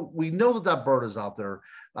 So we know that bird is out there,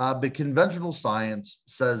 but conventional science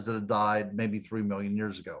says that it died maybe 3 million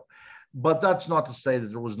years ago. But that's not to say that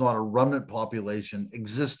there was not a remnant population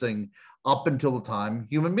existing up until the time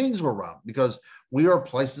human beings were around, because we are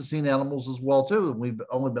Pleistocene animals as well too, and we've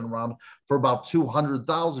only been around for about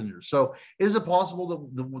 200,000 years. So is it possible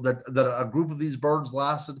that a group of these birds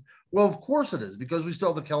lasted? Well, of course it is, because we still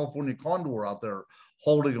have the California condor out there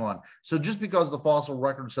holding on. So just because the fossil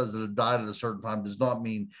record says that it died at a certain time does not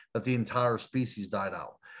mean that the entire species died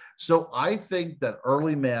out. So I think that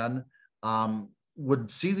early man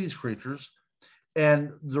would see these creatures,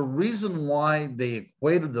 and the reason why they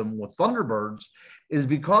equated them with thunderbirds is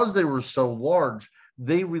because they were so large,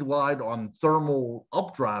 they relied on thermal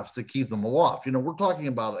updrafts to keep them aloft. We're talking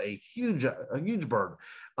about a huge bird.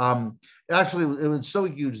 Actually, it was so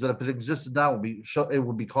huge that if it existed now, it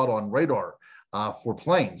would be caught on radar for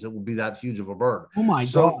planes. It would be that huge of a bird. Oh my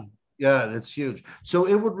God. Yeah, it's huge. So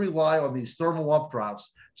it would rely on these thermal updrafts.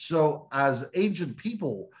 So as ancient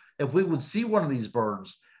people, if we would see one of these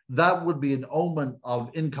birds, that would be an omen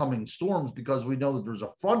of incoming storms, because we know that there's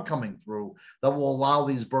a front coming through that will allow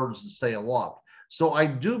these birds to stay aloft. So I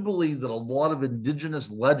do believe that a lot of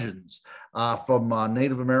indigenous legends from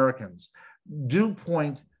Native Americans do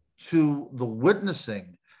point to the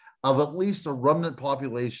witnessing of at least a remnant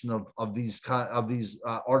population of these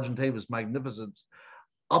Argentavis magnificens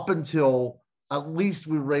up until at least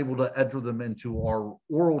we were able to enter them into our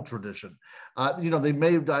oral tradition. They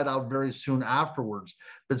may have died out very soon afterwards,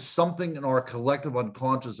 but something in our collective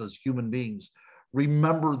unconscious as human beings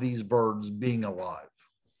remember these birds being alive.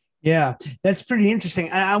 Yeah, that's pretty interesting.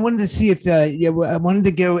 And I wanted to see if, I wanted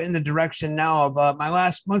to go in the direction now of my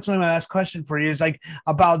last question for you is like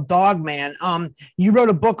about dogman. You wrote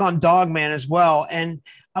a book on dogman as well, and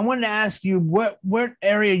I wanted to ask you what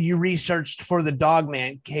area you researched for the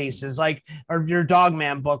dogman cases, like, or your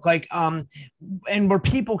dogman book, like, and were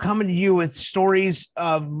people coming to you with stories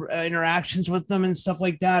of interactions with them and stuff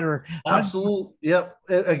like that, or absolutely, yep.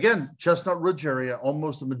 Again, Chestnut Ridge area.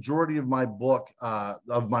 Almost the majority of my book,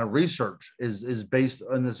 of my research, is based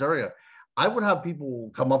in this area. I would have people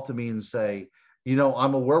come up to me and say,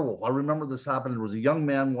 I'm a werewolf. I remember this happened. There was a young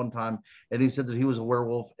man one time, and he said that he was a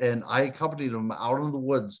werewolf, and I accompanied him out into the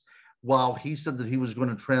woods while he said that he was going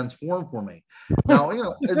to transform for me. Now,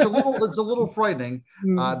 it's a little frightening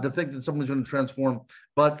to think that someone's going to transform,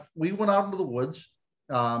 but we went out into the woods,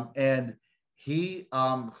 and he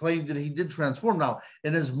claimed that he did transform. Now,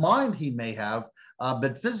 in his mind, he may have,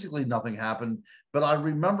 but physically nothing happened. But I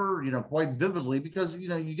remember, quite vividly, because,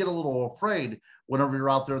 you get a little afraid whenever you're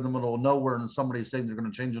out there in the middle of nowhere and somebody's saying they're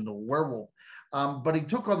going to change into a werewolf. But he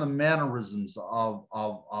took on the mannerisms of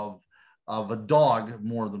a dog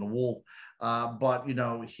more than a wolf. But,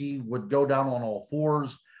 he would go down on all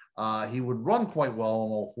fours. He would run quite well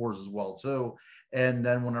on all fours as well, too. And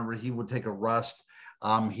then whenever he would take a rest,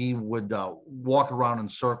 he would walk around in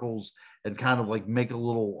circles and kind of like make a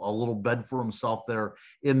little bed for himself there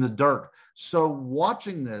in the dirt. So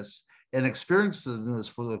watching this and experiencing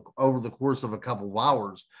this over the course of a couple of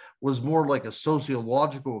hours was more like a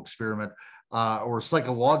sociological experiment or a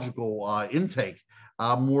psychological intake,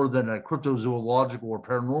 more than a cryptozoological or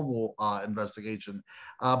paranormal investigation.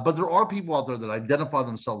 But there are people out there that identify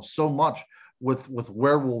themselves so much with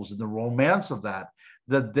werewolves and the romance of that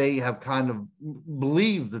they have kind of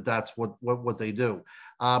believed that that's what they do.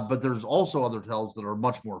 But there's also other tales that are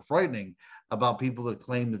much more frightening about people that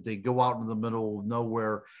claim that they go out in the middle of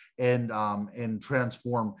nowhere and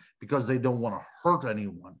transform because they don't want to hurt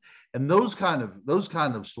anyone. And those kind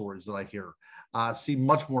of stories that I hear seem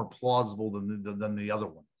much more plausible than the other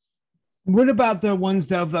one. What about the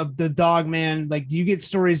ones of the dogman? Like, do you get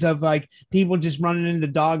stories of like people just running into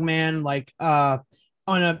dogman, like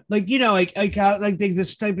on a, like, like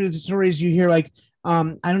this type of stories you hear, like,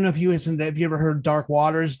 I don't know if you ever heard Dark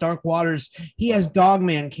Waters. He has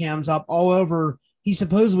dogman cams up all over. He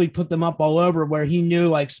supposedly put them up all over where he knew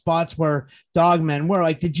like spots where dogmen were.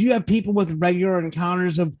 Like, did you have people with regular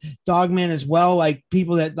encounters of dogmen as well? Like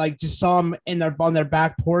people that like just saw them on their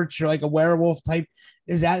back porch, or like a werewolf type?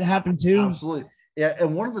 Does that happen too? Absolutely. Yeah.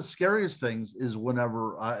 And one of the scariest things is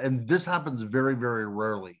whenever, and this happens very, very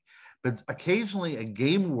rarely, but occasionally a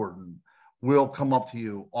game warden will come up to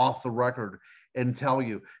you off the record and tell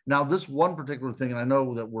you. Now, this one particular thing, and I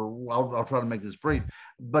know that I'll try to make this brief,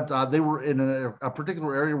 but they were in a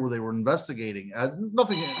particular area where they were investigating.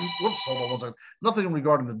 Nothing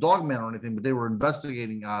regarding the dogman or anything, but they were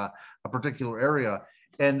investigating a particular area,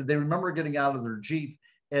 and they remember getting out of their Jeep,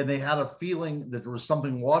 and they had a feeling that there was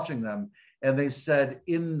something watching them. And they said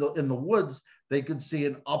in the woods, they could see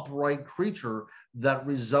an upright creature that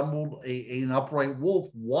resembled an upright wolf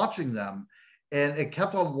watching them. And it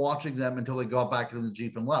kept on watching them until they got back into the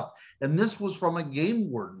Jeep and left. And this was from a game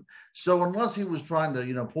warden. So unless he was trying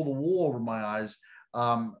to, pull the wool over my eyes,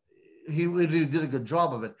 he did a good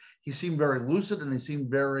job of it. He seemed very lucid, and he seemed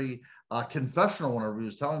very confessional whenever he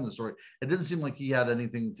was telling the story. It didn't seem like he had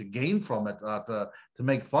anything to gain from it to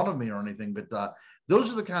make fun of me or anything. But those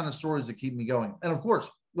are the kind of stories that keep me going. And of course,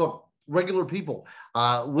 look, regular people,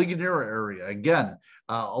 Ligonier area, again,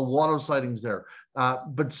 a lot of sightings there.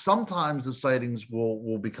 But sometimes the sightings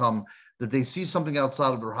will become that they see something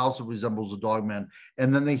outside of their house that resembles a dogman,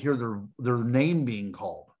 and then they hear their name being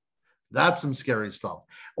called. That's some scary stuff.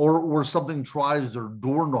 Or something tries their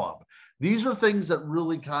doorknob. These are things that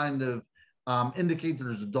really kind of indicate that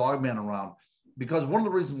there's a dogman around. Because one of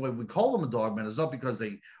the reasons why we call them a dogman is not because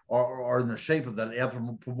they are in the shape of that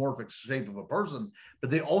anthropomorphic shape of a person, but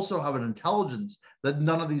they also have an intelligence that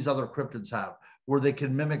none of these other cryptids have, where they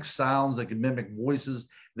can mimic sounds, they can mimic voices,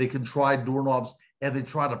 they can try doorknobs, and they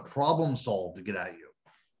try to problem solve to get at you.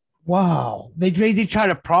 Wow. They try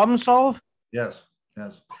to problem solve? Yes.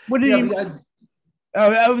 What do you...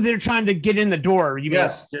 they're trying to get in the door.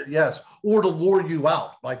 Yes. Or to lure you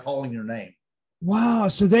out by calling your name. Wow.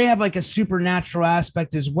 So they have like a supernatural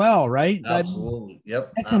aspect as well, right? Absolutely.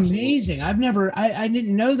 Yep. That's Absolutely. amazing. I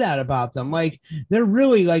didn't know that about them. Like they're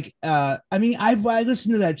really like I mean I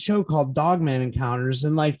listened to that show called Dogman Encounters,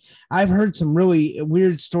 and like I've heard some really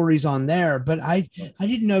weird stories on there, but I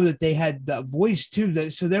didn't know that they had the voice too.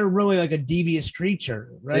 So they're really like a devious creature,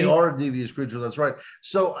 They right? are a devious creature. That's right.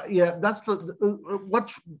 So yeah, that's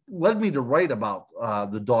what led me to write about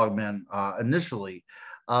the Dogman initially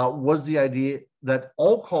was the idea that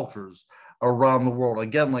all cultures around the world,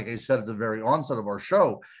 again, like I said at the very onset of our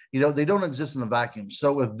show, they don't exist in a vacuum.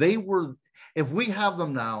 So if we have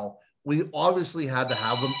them now, we obviously had to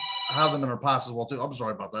have them in our past as well too. I'm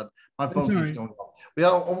sorry about that. My That's phone all keeps right. going off. We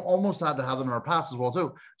almost had to have them in our past as well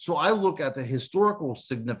too. So I look at the historical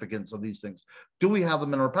significance of these things. Do we have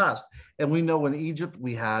them in our past? And we know in Egypt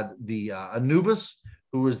we had the Anubis,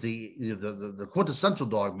 who was the quintessential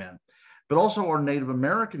dog man, but also our Native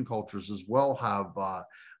American cultures as well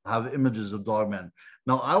have images of dog men.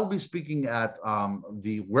 Now I will be speaking at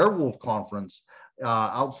the Werewolf Conference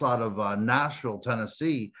outside of Nashville,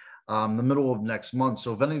 Tennessee, the middle of next month.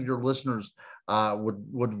 So if any of your listeners would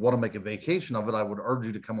want to make a vacation of it, I would urge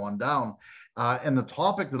you to come on down. And the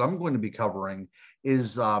topic that I'm going to be covering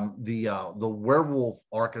is the werewolf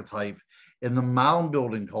archetype in the mound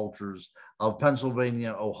building cultures of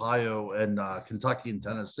Pennsylvania, Ohio, and Kentucky and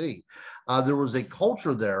Tennessee. There was a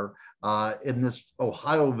culture there in this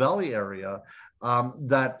Ohio Valley area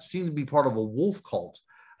that seemed to be part of a wolf cult,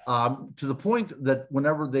 to the point that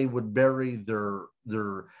whenever they would bury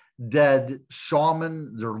their dead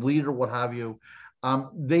shaman, their leader, what have you,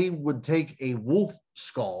 they would take a wolf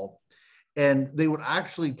skull and they would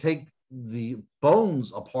actually take the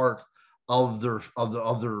bones apart of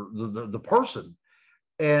the person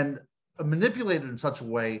and manipulate it in such a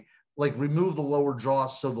way, like remove the lower jaw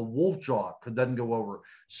so the wolf jaw could then go over.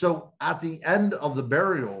 So at the end of the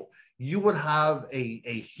burial, you would have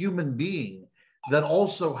a human being that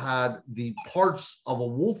also had the parts of a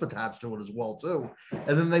wolf attached to it as well too,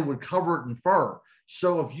 and then they would cover it in fur.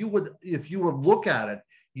 So if you would look at it,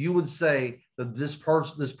 you would say that this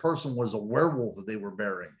person was a werewolf that they were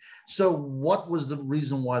burying. So what was the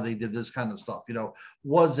reason why they did this kind of stuff?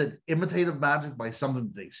 Was it imitative magic by something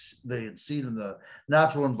they had seen in the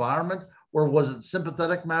natural environment, or was it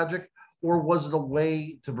sympathetic magic, or was it a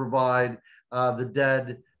way to provide the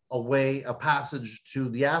dead a passage to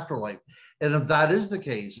the afterlife? And if that is the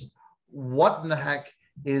case, what in the heck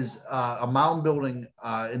is a mound building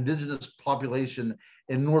indigenous population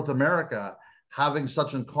in North America having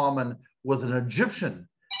such in common with an Egyptian,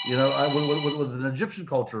 with an Egyptian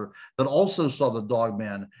culture that also saw the dog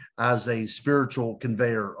man as a spiritual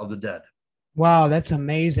conveyor of the dead? Wow, that's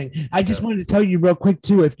amazing. I just Yeah. wanted to tell you real quick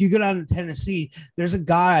too. If you go down to Tennessee, there's a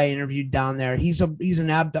guy I interviewed down there. He's an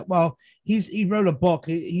abduct. Well, he wrote a book.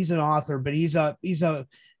 He's an author, but he's a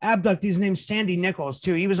abduct. His name's Sandy Nichols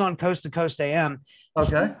too. He was on Coast to Coast AM.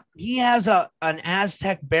 Okay. He has an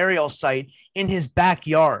Aztec burial site in his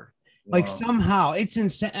backyard. Like Wow. somehow it's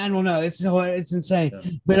insane. I don't know. It's insane.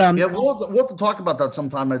 Yeah. But Yeah, we'll have to talk about that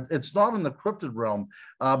sometime. It's not in the cryptid realm,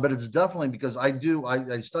 but it's definitely because I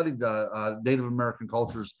studied the Native American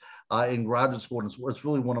cultures in graduate school, and it's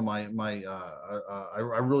really one of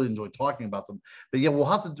I really enjoy talking about them. But yeah, we'll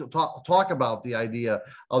have to talk about the idea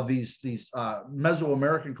of these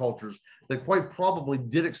Mesoamerican cultures that quite probably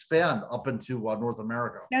did expand up into North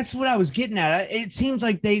America. that's what I was getting at. It seems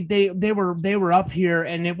like they were up here,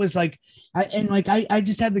 and it was like, I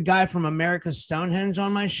just had the guy from America's Stonehenge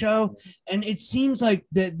on my show, and it seems like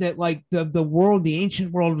that like the world, the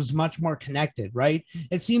ancient world, was much more connected, right?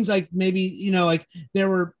 It seems like maybe like there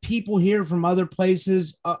were people here from other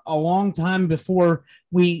places a long time before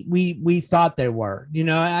we thought there were. I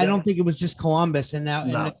Yeah. don't think it was just Columbus, and now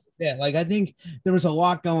and No. yeah, like I think there was a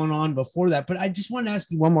lot going on before that. But I just want to ask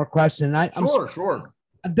you one more question. I'm Sure. Sure.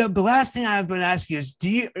 the last thing I've been asking is,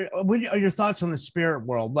 what are your thoughts on the spirit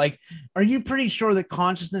world? Like, are you pretty sure that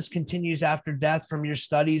consciousness continues after death from your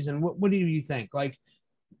studies? And what do you think? Like,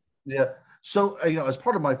 Yeah. So, as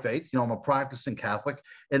part of my faith, I'm a practicing Catholic,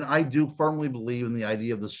 and I do firmly believe in the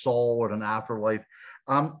idea of the soul and an afterlife.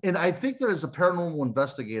 And I think that as a paranormal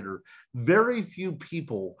investigator, very few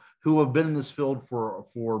people who have been in this field for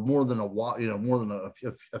more than a while, more than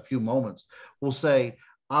a few moments, will say,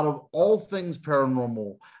 out of all things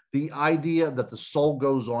paranormal, the idea that the soul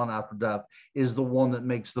goes on after death is the one that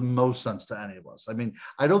makes the most sense to any of us. I mean,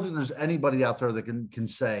 I don't think there's anybody out there that can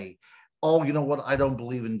say, oh, you know what, I don't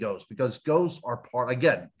believe in ghosts, because ghosts are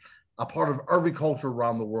a part of every culture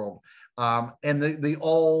around the world. And they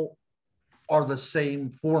all are the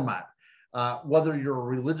same format. Whether you're a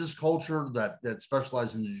religious culture that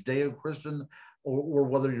specializes in Judeo-Christian or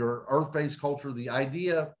whether you're earth-based culture, the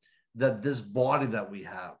idea that this body that we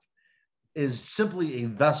have is simply a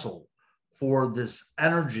vessel for this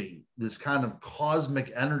energy, this kind of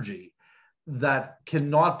cosmic energy that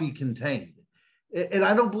cannot be contained. And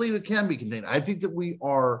I don't believe it can be contained. I think that we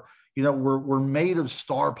are, we're made of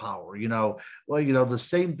star power, the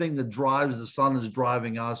same thing that drives the sun is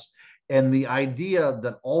driving us. And the idea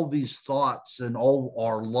that all these thoughts and all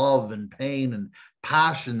our love and pain and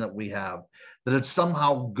passion that we have, that it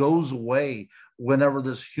somehow goes away whenever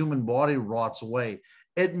this human body rots away,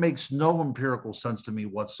 it makes no empirical sense to me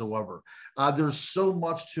whatsoever. There's so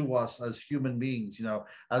much to us as human beings,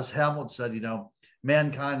 as Hamlet said,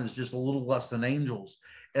 mankind is just a little less than angels.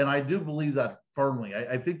 And I do believe that firmly.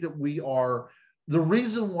 I think that we are, the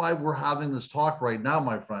reason why we're having this talk right now,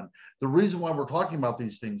 my friend, the reason why we're talking about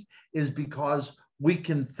these things is because we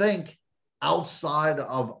can think outside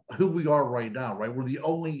of who we are right now, right? We're the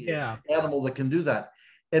only animal that can do that.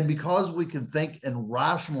 And because we can think and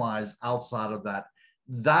rationalize outside of that,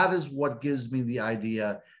 that is what gives me the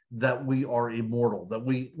idea that we are immortal, that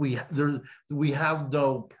we have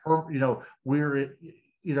no,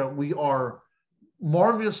 we are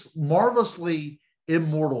marvelously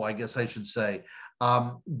immortal, I guess I should say.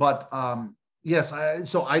 Yes,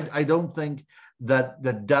 I don't think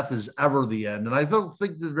that death is ever the end, and I don't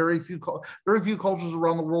think that very few cultures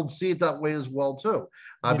around the world see it that way as well too.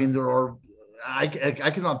 I mean, there are. I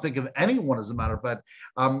cannot think of anyone, as a matter of fact.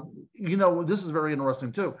 This is very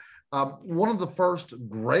interesting too. One of the first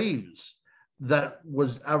graves that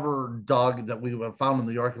was ever dug, that we have found in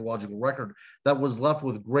the archaeological record, that was left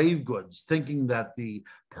with grave goods, thinking that the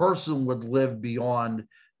person would live beyond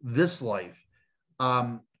this life,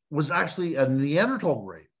 was actually a Neanderthal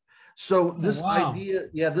grave. So this idea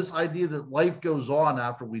that life goes on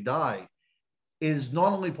after we die is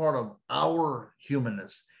not only part of our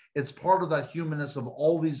humanness, it's part of that humanness of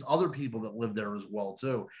all these other people that live there as well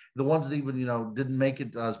too. The ones that even didn't make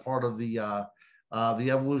it as part of the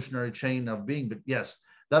evolutionary chain of being. But yes,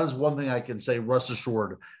 that is one thing I can say. Rest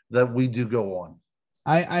assured that we do go on.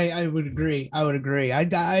 I would agree. I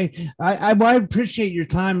appreciate your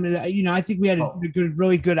time. I think we had a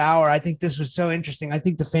really good hour. I think this was so interesting. I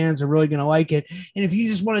think the fans are really going to like it. And if you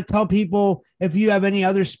just want to tell people if you have any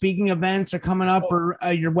other speaking events are coming up, or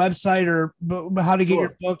your website, or how to get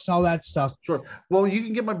your books, all that stuff. Sure. Well, you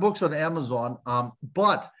can get my books on Amazon,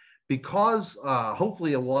 but because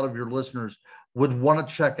hopefully a lot of your listeners would want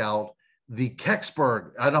to check out the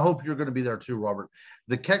Kecksburg, and I hope you're going to be there too, Robert,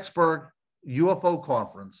 the Kecksburg UFO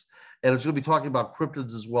conference, and it's going to be talking about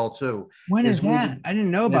cryptids as well too. When is that? I didn't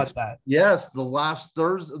know about that. Yes, the last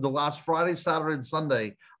Friday, Saturday, and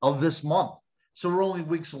Sunday of this month. So we're only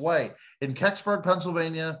weeks away. In Kecksburg,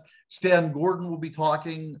 Pennsylvania, Stan Gordon will be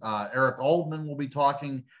talking. Eric Altman will be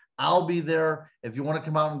talking. I'll be there. If you want to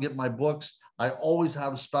come out and get my books, I always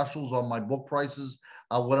have specials on my book prices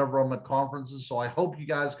whenever I'm at conferences. So I hope you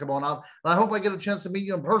guys come on out, and I hope I get a chance to meet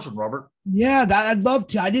you in person, Robert. Yeah, I'd love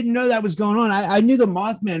to. I didn't know that was going on. I knew the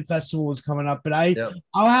Mothman Festival was coming up, but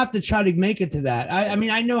I'll have to try to make it to that. I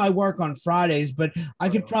mean, I know I work on Fridays, but I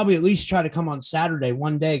could probably at least try to come on Saturday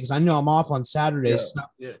one day, because I know I'm off on Saturdays.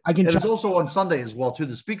 Yeah. So I can. And it's also on Sunday as well too.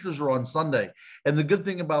 The speakers are on Sunday, and the good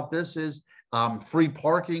thing about this is free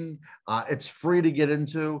parking. It's free to get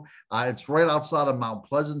into. It's right outside of Mount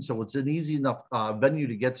Pleasant, so it's an easy enough venue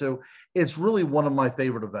to get to. It's really one of my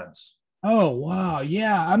favorite events. Oh wow,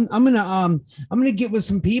 yeah. I'm gonna get with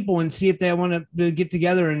some people and see if they want to get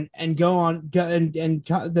together and go on and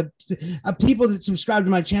the people that subscribe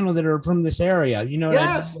to my channel that are from this area.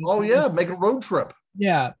 Yes. Oh yeah, make a road trip.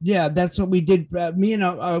 Yeah, that's what we did. Me and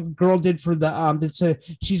a girl did for the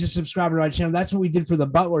she's a subscriber to my channel. That's what we did for the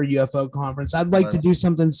Butler UFO conference. I'd like to do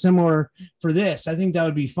something similar for this. I think that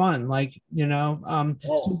would be fun.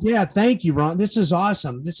 So yeah, thank you, Ron. This is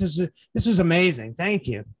awesome. This is amazing. Thank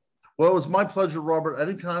you. Well, it's my pleasure, Robert.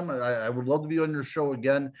 Anytime. I would love to be on your show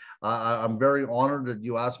again. I'm very honored that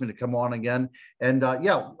you asked me to come on again. And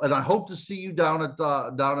and I hope to see you down at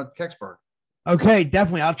Kecksburg. Okay,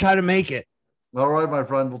 definitely. I'll try to make it. All right, my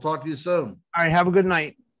friend. We'll talk to you soon. All right. Have a good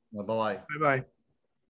night. Bye-bye. Bye-bye.